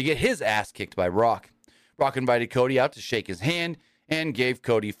paid to get his ass kicked by Brock. Brock invited Cody out to shake his hand and gave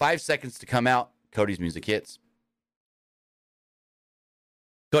Cody 5 seconds to come out. Cody's music hits.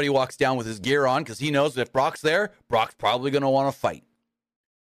 Cody walks down with his gear on because he knows that if Brock's there, Brock's probably going to want to fight.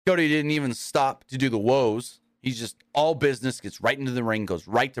 Cody didn't even stop to do the woes. He's just all business, gets right into the ring, goes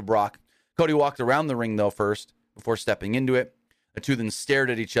right to Brock. Cody walked around the ring, though, first, before stepping into it. The two then stared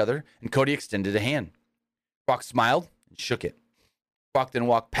at each other, and Cody extended a hand. Brock smiled and shook it. Brock then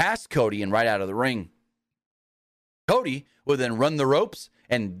walked past Cody and right out of the ring. Cody would then run the ropes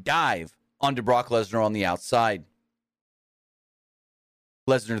and dive onto Brock Lesnar on the outside.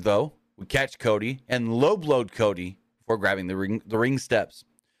 Lesnar, though, would catch Cody and low-blowed Cody before grabbing the ring steps.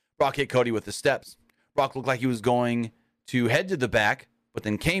 Brock hit Cody with the steps. Brock looked like he was going to head to the back, but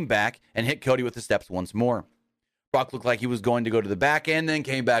then came back and hit Cody with the steps once more. Brock looked like he was going to go to the back and then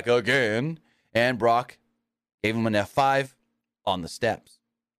came back again, and Brock gave him an F5 on the steps.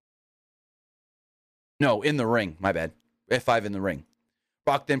 No, in the ring, my bad. F5 in the ring.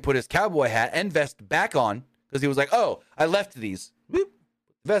 Brock then put his cowboy hat and vest back on because he was like, oh, I left these. Whoop,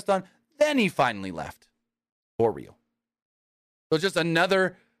 vest on. Then he finally left. For real. So just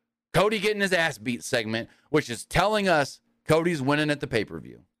another Cody getting his ass beat segment, which is telling us Cody's winning at the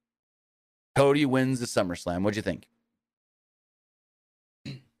pay-per-view. Cody wins the SummerSlam. What'd you think?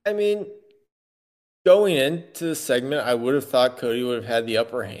 I mean, going into the segment, I would have thought Cody would have had the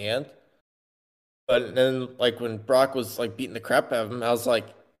upper hand. But then, like, when Brock was, like, beating the crap out of him, I was like,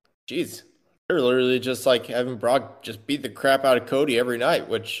 geez, they're literally just, like, having Brock just beat the crap out of Cody every night,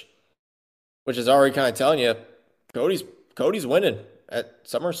 which is already kind of telling you Cody's winning at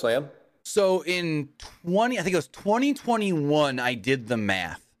SummerSlam. So in I think it was 2021, I did the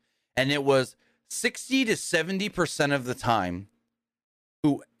math, and it was 60 to 70% of the time,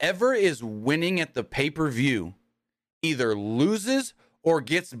 whoever is winning at the pay-per-view either loses or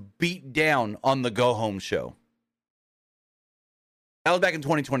gets beat down on the go-home show. That was back in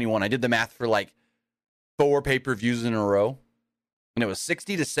 2021. I did the math for like 4 pay-per-views in a row, and it was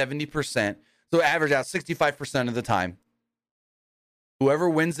 60 to 70%. So it averaged out 65% of the time. Whoever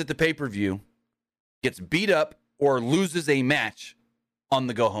wins at the pay-per-view gets beat up or loses a match on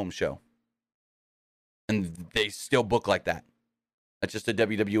the go-home show. And they still book like that. That's just a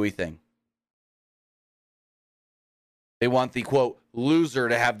WWE thing. They want the, quote, loser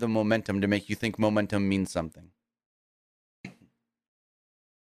to have the momentum to make you think momentum means something. I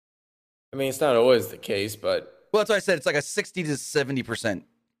mean, it's not always the case, but... Well, that's why I said it's like a 60 to 70%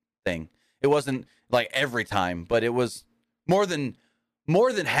 thing. It wasn't like every time, but it was more than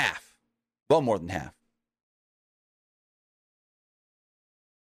half. Well, more than half.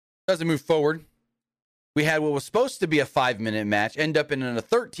 As we move forward, we had what was supposed to be a 5-minute match end up in a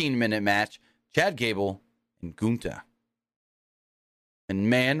 13-minute match. Chad Gable and Gunther. And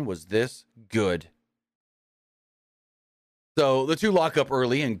man, was this good. So the two lock up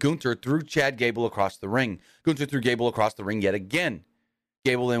early, and Gunther threw Chad Gable across the ring. Gunther threw Gable across the ring yet again.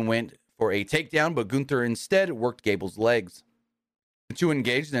 Gable then went for a takedown, but Gunther instead worked Gable's legs. The two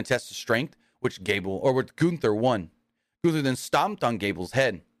engaged in a test of strength, which Gunther won. Gunther then stomped on Gable's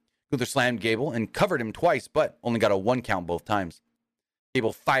head. Gunther slammed Gable and covered him twice, but only got a 1 count both times.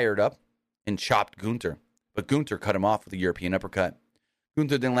 Gable fired up and chopped Gunther, but Gunther cut him off with a European uppercut.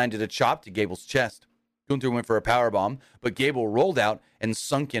 Gunther then landed a chop to Gable's chest. Gunther went for a powerbomb, but Gable rolled out and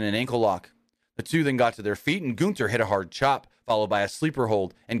sunk in an ankle lock. The two then got to their feet, and Gunther hit a hard chop, followed by a sleeper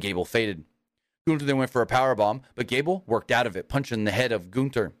hold, and Gable faded. Gunther then went for a powerbomb, but Gable worked out of it, punching the head of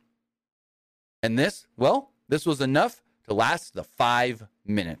Gunther. And this was enough to last the 5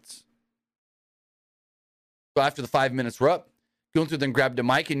 minutes. So after the 5 minutes were up, Gunther then grabbed a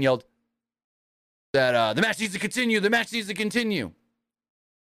mic and yelled that the match needs to continue, the match needs to continue.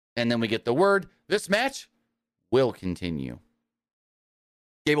 And then we get the word, this match will continue.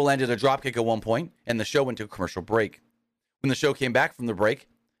 Gable landed a dropkick at one point, and the show went to a commercial break. When the show came back from the break,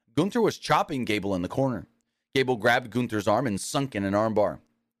 Gunther was chopping Gable in the corner. Gable grabbed Gunther's arm and sunk in an armbar.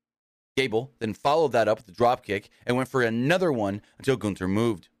 Gable then followed that up with a dropkick and went for another one until Gunther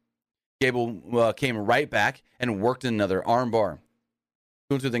moved. Gable came right back and worked another armbar.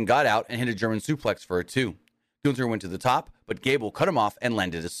 Gunther then got out and hit a German suplex for a 2. Gunther went to the top, but Gable cut him off and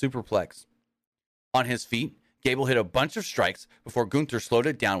landed a superplex. On his feet, Gable hit a bunch of strikes before Gunther slowed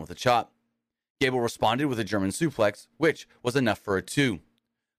it down with a chop. Gable responded with a German suplex, which was enough for a 2.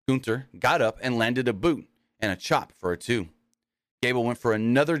 Gunther got up and landed a boot and a chop for a 2. Gable went for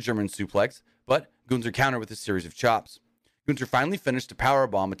another German suplex, but Gunther countered with a series of chops. Gunther finally finished a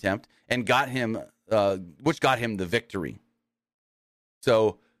powerbomb attempt and got him, which got him the victory.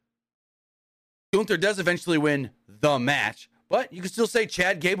 So Gunther does eventually win the match, but you can still say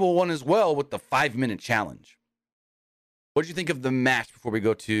Chad Gable won as well with the 5-minute challenge. What did you think of the match before we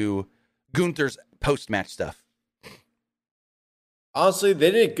go to Gunther's post-match stuff? Honestly,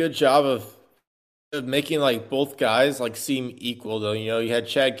 they did a good job of making like both guys like seem equal though. You know, you had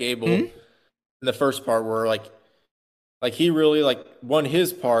Chad Gable in the first part where like he really like won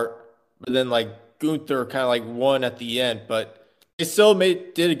his part, but then like Gunther kind of like won at the end, but they still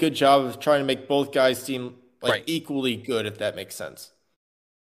did a good job of trying to make both guys seem like equally good, if that makes sense.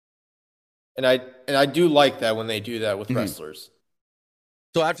 And I do like that when they do that with wrestlers.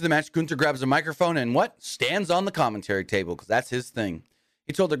 So after the match, Gunther grabs a microphone and stands on the commentary table, because that's his thing.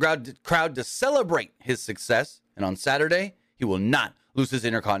 He told the crowd to celebrate his success, and on Saturday, he will not lose his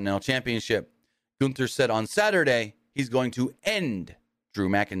Intercontinental Championship. Gunther said on Saturday, he's going to end Drew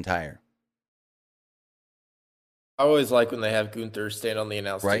McIntyre. I always like when they have Gunther stand on the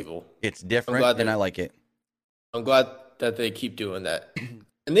announce table. It's different, and I like it. I'm glad that they keep doing that.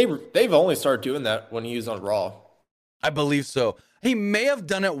 And they've only started doing that when he was on Raw. I believe so. He may have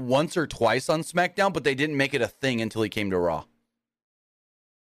done it once or twice on SmackDown, but they didn't make it a thing until he came to Raw.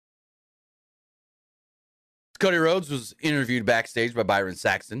 Cody Rhodes was interviewed backstage by Byron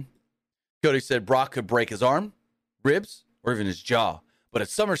Saxton. Cody said Brock could break his arm, ribs, or even his jaw. But at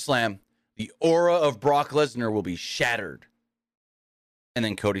SummerSlam, the aura of Brock Lesnar will be shattered. And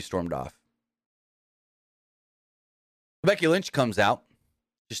then Cody stormed off. Becky Lynch comes out.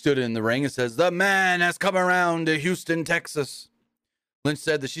 She stood in the ring and says, "The man has come around to Houston, Texas." Lynch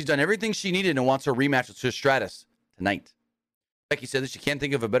said that she's done everything she needed and wants her rematch with Trish Stratus tonight. Becky said that she can't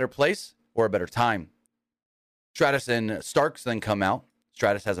think of a better place or a better time. Stratus and Starks then come out.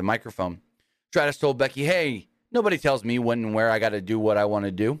 Stratus has a microphone. Stratus told Becky, "Hey, nobody tells me when and where I got to do what I want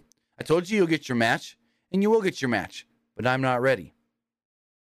to do. I told you you'll get your match, and you will get your match, but I'm not ready."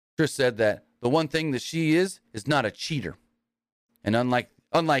 Trish said that the one thing that she is not a cheater. And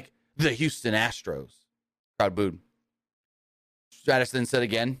unlike the Houston Astros. Crowd booed. Stratus then said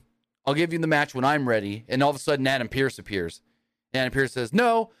again, "I'll give you the match when I'm ready." And all of a sudden, Adam Pearce appears. And Adam Pearce says,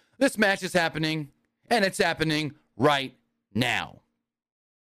 "No, this match is happening, and it's happening right now."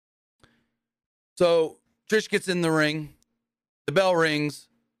 So Trish gets in the ring. The bell rings.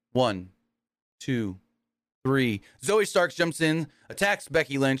 1, 2, 3. Zoe Starks jumps in, attacks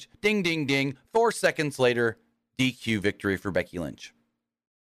Becky Lynch. Ding, ding, ding. 4 seconds later, DQ victory for Becky Lynch.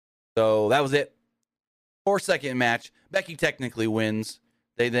 So that was it. 4-second match. Becky technically wins.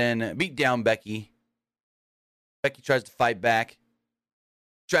 They then beat down Becky. Becky tries to fight back.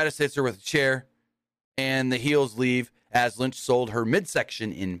 Stratus hits her with a chair. And the heels leave as Lynch sold her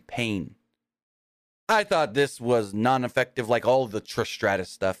midsection in pain. I thought this was non-effective like all of the Trish Stratus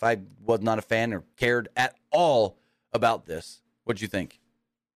stuff. I was not a fan or cared at all about this. What'd you think?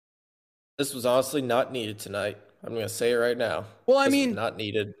 This was honestly not needed tonight. I'm going to say it right now. Well, I This mean, was not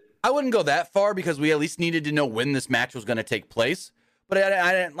needed. I wouldn't go that far because we at least needed to know when this match was going to take place. But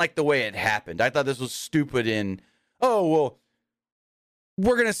I didn't like the way it happened. I thought this was stupid in, oh, well,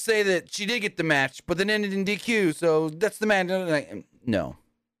 we're going to say that she did get the match, but then ended in DQ, so that's the man. No.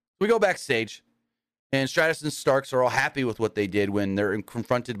 We go backstage, and Stratus and Starks are all happy with what they did when they're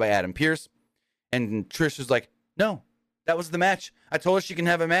confronted by Adam Pearce. And Trish is like, "No, that was the match. I told her she can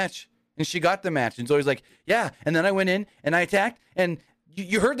have a match." And she got the match. And Zoe's like, "Yeah." And then I went in and I attacked, and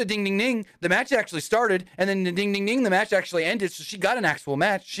you heard the ding, ding, ding. The match actually started, and then the ding, ding, ding, the match actually ended. So she got an actual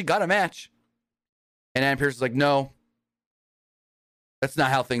match. She got a match. And Adam Pearce is like, "No, that's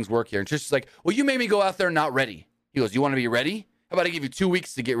not how things work here." And Trish is like, "Well, you made me go out there not ready." He goes, "You want to be ready? How about I give you 2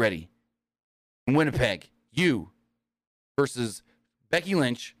 weeks to get ready? In Winnipeg, you versus Becky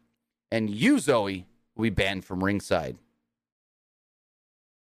Lynch, and you, Zoe, will be banned from ringside."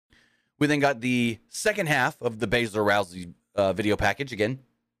 We then got the second half of the Baszler Rousey video package. Again,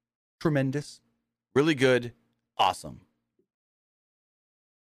 tremendous, really good, awesome.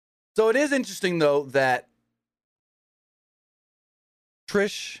 So it is interesting, though, that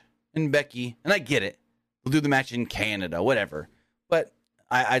Trish and Becky, and I get it, we'll do the match in Canada, whatever. But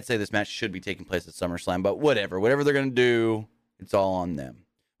I'd say this match should be taking place at SummerSlam, but whatever. Whatever they're going to do, it's all on them.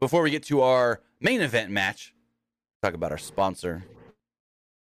 Before we get to our main event match, talk about our sponsor.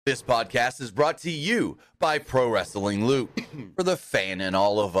 This podcast is brought to you by Pro Wrestling Loot. For the fan in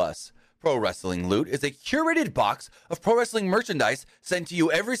all of us, Pro Wrestling Loot is a curated box of pro wrestling merchandise sent to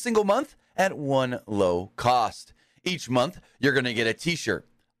you every single month at one low cost. Each month, you're going to get a t-shirt,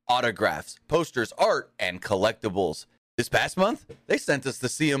 autographs, posters, art, and collectibles. This past month, they sent us the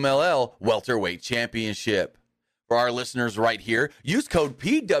CMLL Welterweight Championship. For our listeners right here, use code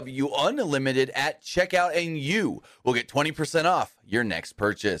PWUnlimited at checkout and you will get 20% off your next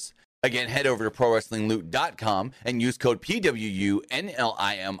purchase. Again, head over to ProWrestlingLoot.com and use code PWUNLIMITED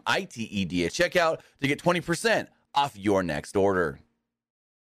at checkout to get 20% off your next order.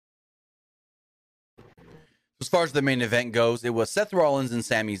 As far as the main event goes, it was Seth Rollins and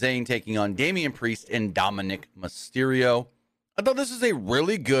Sami Zayn taking on Damian Priest and Dominic Mysterio. I thought this was a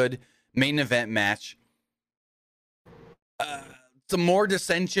really good main event match. Some more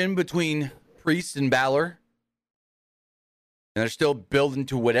dissension between Priest and Baszler. And they're still building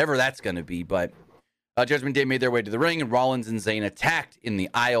to whatever that's going to be. But Judgment Day made their way to the ring, and Rollins and Zayn attacked in the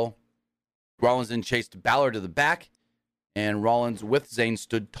aisle. Rollins then chased Baszler to the back, and Rollins with Zayn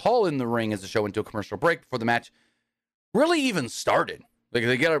stood tall in the ring as the show went to a commercial break before the match really even started. Like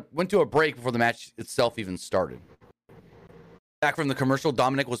they went to a break before the match itself even started. Back from the commercial,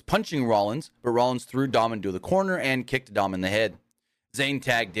 Dominic was punching Rollins, but Rollins threw Dom into the corner and kicked Dom in the head. Zayn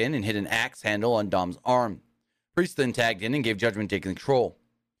tagged in and hit an axe handle on Dom's arm. Priest then tagged in and gave Judgment Day control.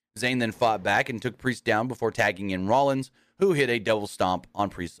 Zayn then fought back and took Priest down before tagging in Rollins, who hit a double stomp on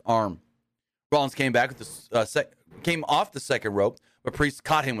Priest's arm. Rollins came back with came off the second rope, but Priest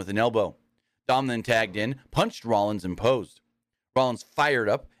caught him with an elbow. Dom then tagged in, punched Rollins, and posed. Rollins fired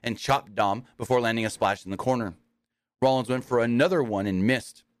up and chopped Dom before landing a splash in the corner. Rollins went for another one and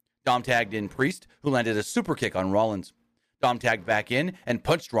missed. Dom tagged in Priest, who landed a super kick on Rollins. Dom tagged back in and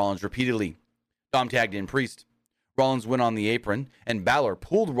punched Rollins repeatedly. Dom tagged in Priest. Rollins went on the apron, and Baszler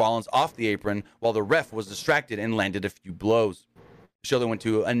pulled Rollins off the apron while the ref was distracted and landed a few blows. The show then went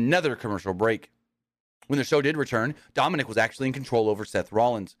to another commercial break. When the show did return, Dominic was actually in control over Seth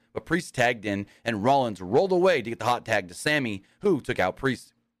Rollins, but Priest tagged in, and Rollins rolled away to get the hot tag to Sami, who took out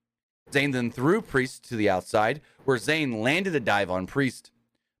Priest. Zayn then threw Priest to the outside, where Zayn landed a dive on Priest.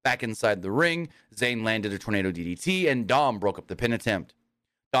 Back inside the ring, Zayn landed a tornado DDT, and Dom broke up the pin attempt.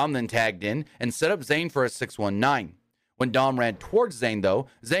 Dom then tagged in and set up Zayn for a 619. When Dom ran towards Zayn, though,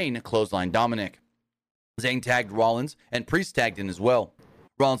 Zayn clotheslined Dominic. Zayn tagged Rollins, and Priest tagged in as well.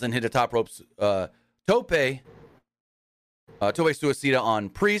 Rollins then hit a top rope tope suicida on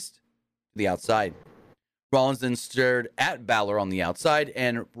Priest to the outside. Rollins then stared at Baszler on the outside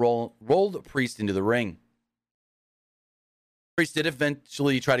and rolled Priest into the ring. Priest did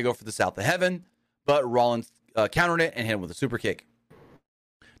eventually try to go for the South of Heaven, but Rollins countered it and hit him with a super kick.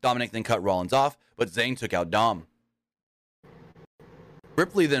 Dominic then cut Rollins off, but Zayn took out Dom.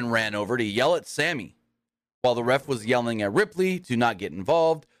 Ripley then ran over to yell at Sami. While the ref was yelling at Ripley to not get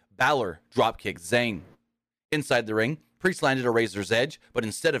involved, Baszler dropkicked Zayn. Inside the ring, Priest landed a razor's edge, but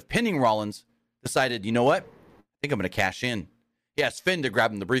instead of pinning Rollins, decided, you know what? I think I'm going to cash in. He asked Finn to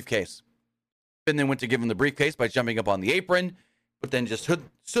grab him the briefcase. Finn then went to give him the briefcase by jumping up on the apron, but then just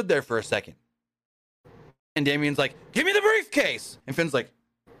stood there for a second. And Damian's like, give me the briefcase! And Finn's like,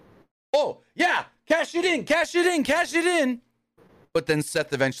 oh, yeah, cash it in, cash it in, cash it in. But then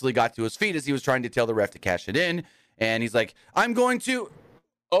Seth eventually got to his feet as he was trying to tell the ref to cash it in. And he's like, I'm going to,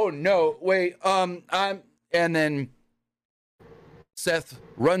 oh no, wait, and then Seth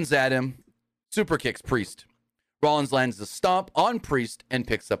runs at him, super kicks Priest. Rollins lands the stomp on Priest and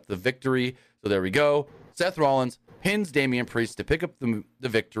picks up the victory. So there we go. Seth Rollins pins Damian Priest to pick up the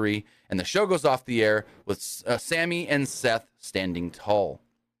victory. And the show goes off the air with Sami and Seth standing tall.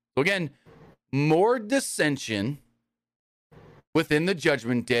 So again, more dissension within the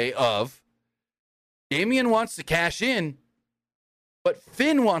Judgment Day of Damian wants to cash in, but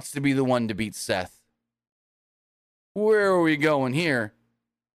Finn wants to be the one to beat Seth. Where are we going here?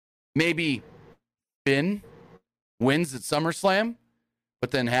 Maybe Finn wins at SummerSlam,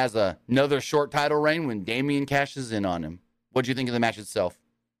 but then has another short title reign when Damian cashes in on him. What do you think of the match itself?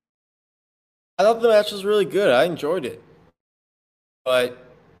 I thought the match was really good. I enjoyed it. But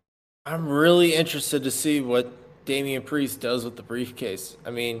I'm really interested to see what Damian Priest does with the briefcase.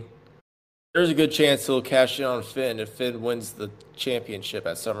 I mean, there's a good chance he'll cash in on Finn if Finn wins the championship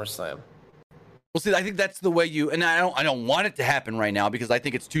at SummerSlam. Well, see, I think that's the way and I don't want it to happen right now because I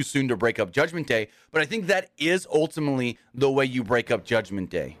think it's too soon to break up Judgment Day, but I think that is ultimately the way you break up Judgment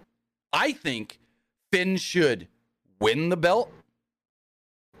Day. I think Finn should win the belt,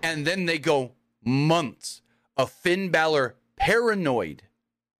 and then they go months of Finn Balor paranoid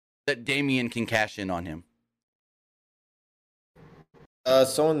that Damian can cash in on him.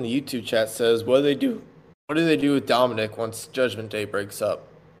 Someone in the YouTube chat says, what do they do? What do they do with Dominic once Judgment Day breaks up?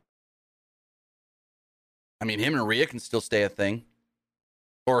 I mean, him and Rhea can still stay a thing.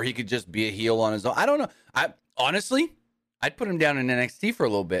 Or he could just be a heel on his own. I don't know. Honestly, I'd put him down in NXT for a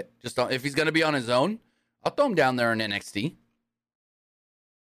little bit. Just if he's going to be on his own, I'll throw him down there in NXT.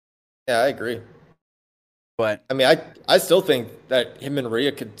 Yeah, I agree. But I mean, I still think that him and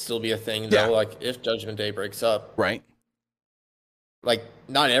Rhea could still be a thing, though. Yeah. Like if Judgment Day breaks up, right. like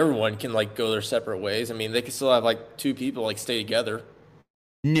not everyone can like go their separate ways. I mean, they can still have like two people like stay together.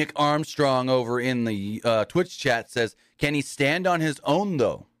 Nick Armstrong over in the Twitch chat says, can he stand on his own,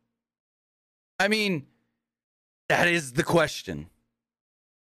 though? I mean, that is the question.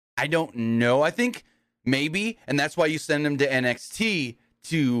 I don't know. I think maybe, and that's why you send him to NXT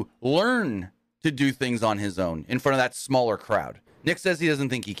to learn to do things on his own in front of that smaller crowd. Nick says he doesn't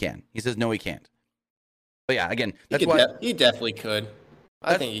think he can. He says, no, he can't. But yeah, again, that's why... he definitely could.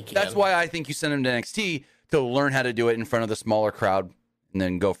 I think he can. That's why I think you send him to NXT to learn how to do it in front of the smaller crowd and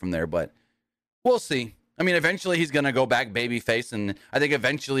then go from there. But we'll see. I mean, eventually he's going to go back babyface, and I think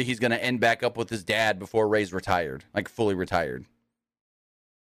eventually he's going to end back up with his dad before Ray's retired, like fully retired.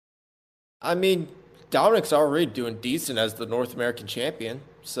 I mean, Dominic's already doing decent as the North American champion,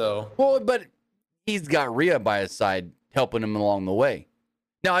 so... Well, but he's got Rhea by his side helping him along the way.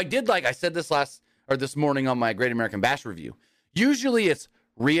 Now, I said this morning on my Great American Bash review. Usually it's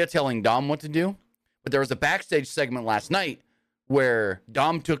Rhea telling Dom what to do, but there was a backstage segment last night where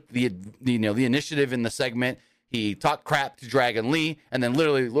Dom took the initiative in the segment. He talked crap to Dragon Lee and then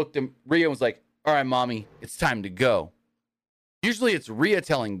literally looked at Rhea and was like, all right, mommy, it's time to go. Usually it's Rhea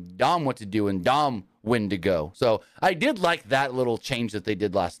telling Dom what to do and Dom when to go. So I did like that little change that they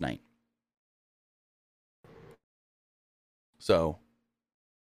did last night. So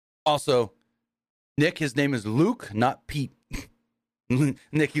also, Nick, his name is Luke, not Pete.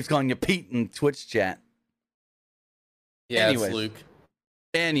 Nick keeps calling you Pete in Twitch chat. Yeah, it's Luke.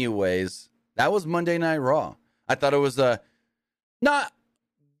 Anyways, that was Monday Night Raw. I thought it was not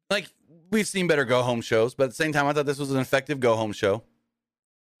like we've seen better go-home shows, but at the same time, I thought this was an effective go-home show.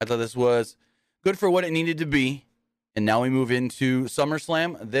 I thought this was good for what it needed to be. And now we move into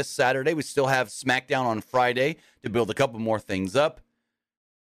SummerSlam this Saturday. We still have SmackDown on Friday to build a couple more things up.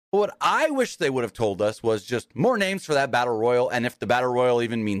 But what I wish they would have told us was just more names for that Battle Royal, and if the Battle Royal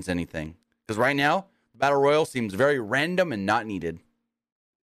even means anything. Because right now, the Battle Royal seems very random and not needed.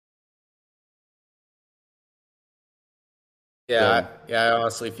 Yeah, I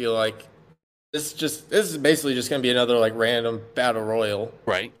honestly feel like this is basically just gonna be another like random Battle Royal.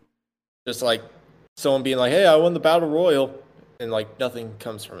 Right. Just like someone being like, hey, I won the Battle Royal, and like nothing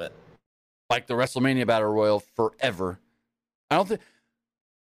comes from it. Like the WrestleMania Battle Royal forever. I don't think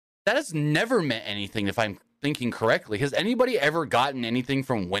that has never meant anything, if I'm thinking correctly. Has anybody ever gotten anything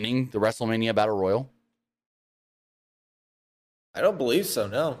from winning the WrestleMania Battle Royal? I don't believe so,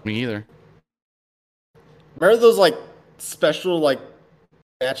 no. Me either. Remember those like special like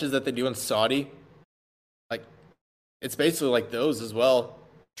matches that they do in Saudi? Like it's basically like those as well.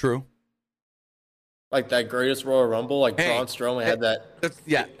 True. Like that Greatest Royal Rumble, like Braun Strowman had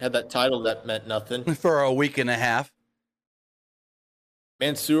that title that meant nothing for a week and a half.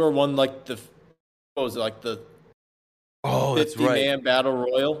 Mansoor won like the 50-man Battle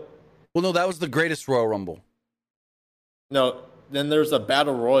Royal. Well, no, that was the Greatest Royal Rumble. No, then there's a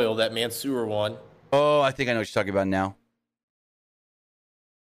Battle Royal that Mansoor won. Oh, I think I know what you're talking about now.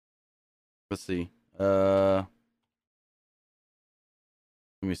 Let's see. Let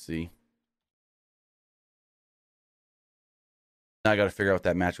me see. Now I got to figure out what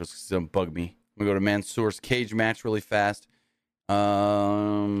that match was because it don't bug me. I'm going to go to Mansoor's cage match really fast.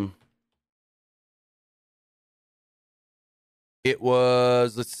 It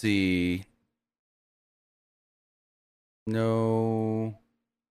was, let's see. No.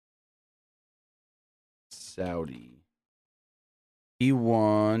 Saudi. He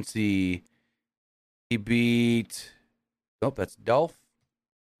won. See. He beat. Nope, that's Dolph.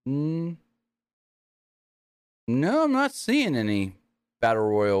 No, I'm not seeing any Battle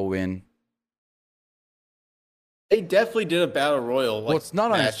Royal win. They definitely did a Battle Royal it's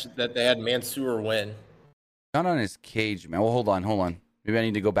not match that they had Mansoor win. Not on his cage, man. Well, hold on. Maybe I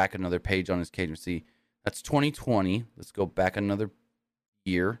need to go back another page on his cage and see. That's 2020. Let's go back another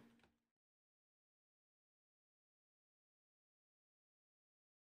year.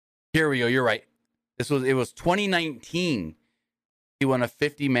 Here we go. You're right. It was 2019. He won a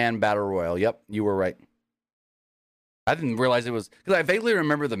 50-man Battle Royal. Yep, you were right. I didn't realize it was because I vaguely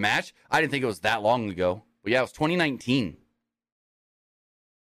remember the match. I didn't think it was that long ago. But yeah, it was 2019.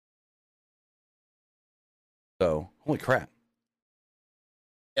 So, holy crap.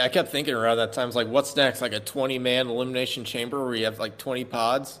 Yeah, I kept thinking around that time, like, what's next? Like a 20-man elimination chamber where you have like 20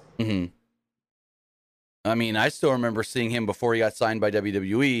 pods? Mm-hmm. I mean, I still remember seeing him before he got signed by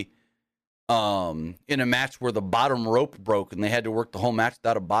WWE in a match where the bottom rope broke and they had to work the whole match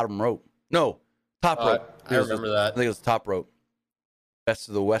without a bottom rope. No, top rope. I remember that. I think it was top rope. Best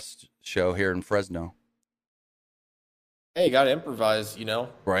of the West show here in Fresno. Hey, you got to improvise, you know?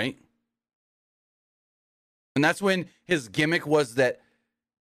 Right? And that's when his gimmick was that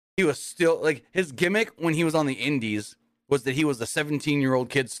he was still, like, his gimmick when he was on the indies was that he was a 17-year-old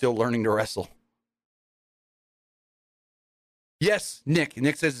kid still learning to wrestle. Yes, Nick.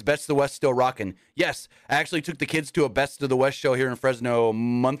 Nick says Best of the West still rocking. Yes, I actually took the kids to a Best of the West show here in Fresno a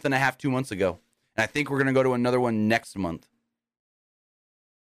month and a half, 2 months ago. And I think we're going to go to another one next month.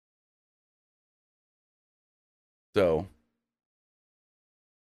 So,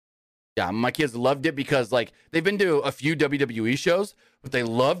 yeah, my kids loved it because, like, they've been to a few WWE shows, but they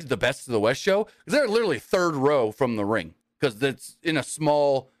loved the Best of the West show because they're literally third row from the ring because it's in a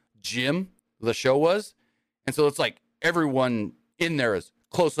small gym, the show was. And so it's like everyone in there is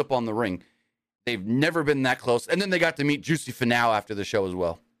close up on the ring. They've never been that close. And then they got to meet Juicy Finau after the show as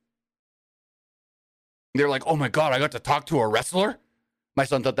well. They're like, oh my God, I got to talk to a wrestler? My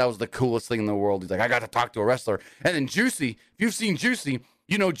son thought that was the coolest thing in the world. He's like, I got to talk to a wrestler. And then Juicy, if you've seen Juicy,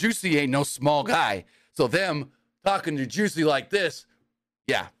 you know Juicy ain't no small guy. So them talking to Juicy like this,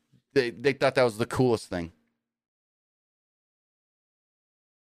 yeah, they thought that was the coolest thing.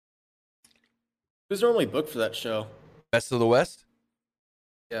 Who's normally booked for that show? Best of the West?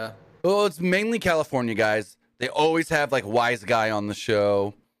 Yeah. Well, it's mainly California guys. They always have like Wise Guy on the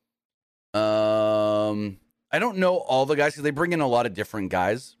show. I don't know all the guys because they bring in a lot of different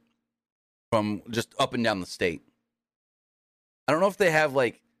guys from just up and down the state. I don't know if they have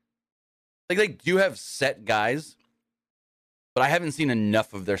like they do have set guys, but I haven't seen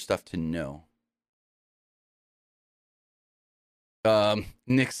enough of their stuff to know.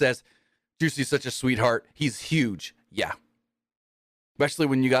 Nick says, Juicy's such a sweetheart. He's huge. Yeah. Especially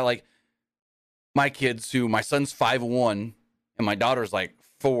when you got like my kids who my son's 5'1" and my daughter's like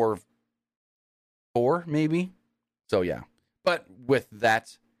 4'4" maybe. So yeah. But with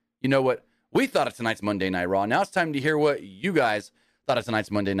that, you know what we thought of tonight's Monday Night Raw. Now it's time to hear what you guys thought of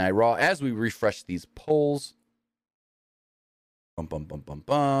tonight's Monday Night Raw as we refresh these polls. Bum bum bum bum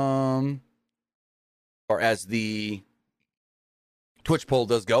bum. Or as the Twitch poll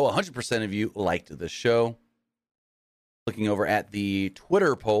does go, 100% of you liked the show. Looking over at the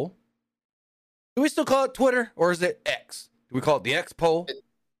Twitter poll. Do we still call it Twitter or is it X? Do we call it the X poll?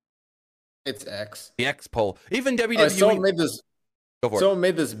 It's X. The X poll. Even WWE. Someone made this. Go for it. Someone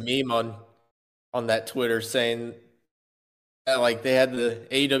made this meme on that Twitter saying that, like, they had the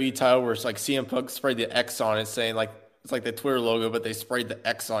AEW title where it's like CM Punk sprayed the X on it, saying like it's like the Twitter logo, but they sprayed the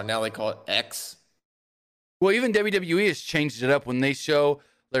X on it. Now they call it X. Well, even WWE has changed it up when they show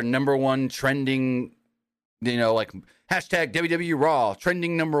their number one trending, you know, like hashtag WWE Raw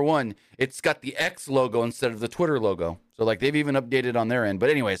trending number one. It's got the X logo instead of the Twitter logo. So like they've even updated on their end. But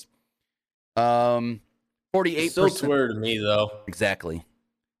anyways, 48%. Still Twitter to me though. Exactly.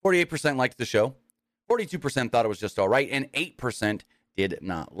 48% liked the show. 42% thought it was just all right, and 8% did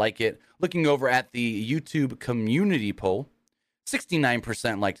not like it. Looking over at the YouTube community poll,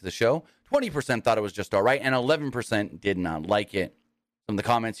 69% liked the show. 20% thought it was just all right, and 11% did not like it. Some of the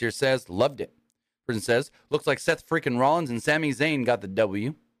comments here says, loved it. Person says, looks like Seth freaking Rollins and Sami Zayn got the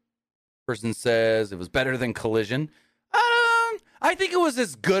W. Person says, it was better than Collision. I think it was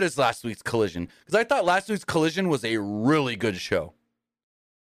as good as last week's Collision, because I thought last week's Collision was a really good show.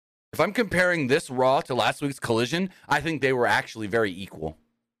 If I'm comparing this Raw to last week's Collision, I think they were actually very equal.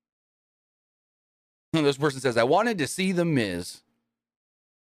 This person says, I wanted to see The Miz.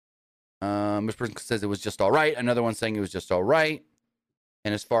 This person says it was just all right. Another one saying it was just all right.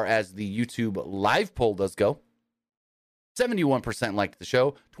 And as far as the YouTube live poll does go, 71% liked the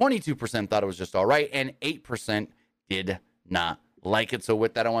show, 22% thought it was just all right, and 8% did not like it. So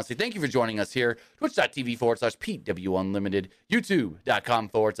with that, I want to say thank you for joining us here. Twitch.tv/PW Unlimited,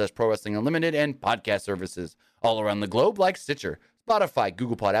 YouTube.com/Pro Wrestling Unlimited, and podcast services all around the globe like Stitcher, Spotify,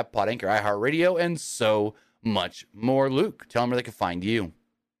 Google Pod, App Pod, Anchor, iHeartRadio, and so much more. Luke, tell them where they can find you.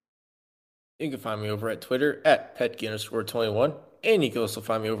 You can find me over at Twitter at Petke_21, and you can also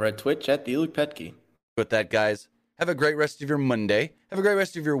find me over at Twitch at the Luke Petke. With that, guys, have a great rest of your Monday. Have a great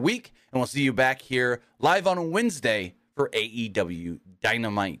rest of your week, and we'll see you back here live on Wednesday for AEW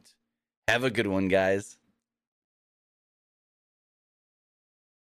Dynamite. Have a good one, guys.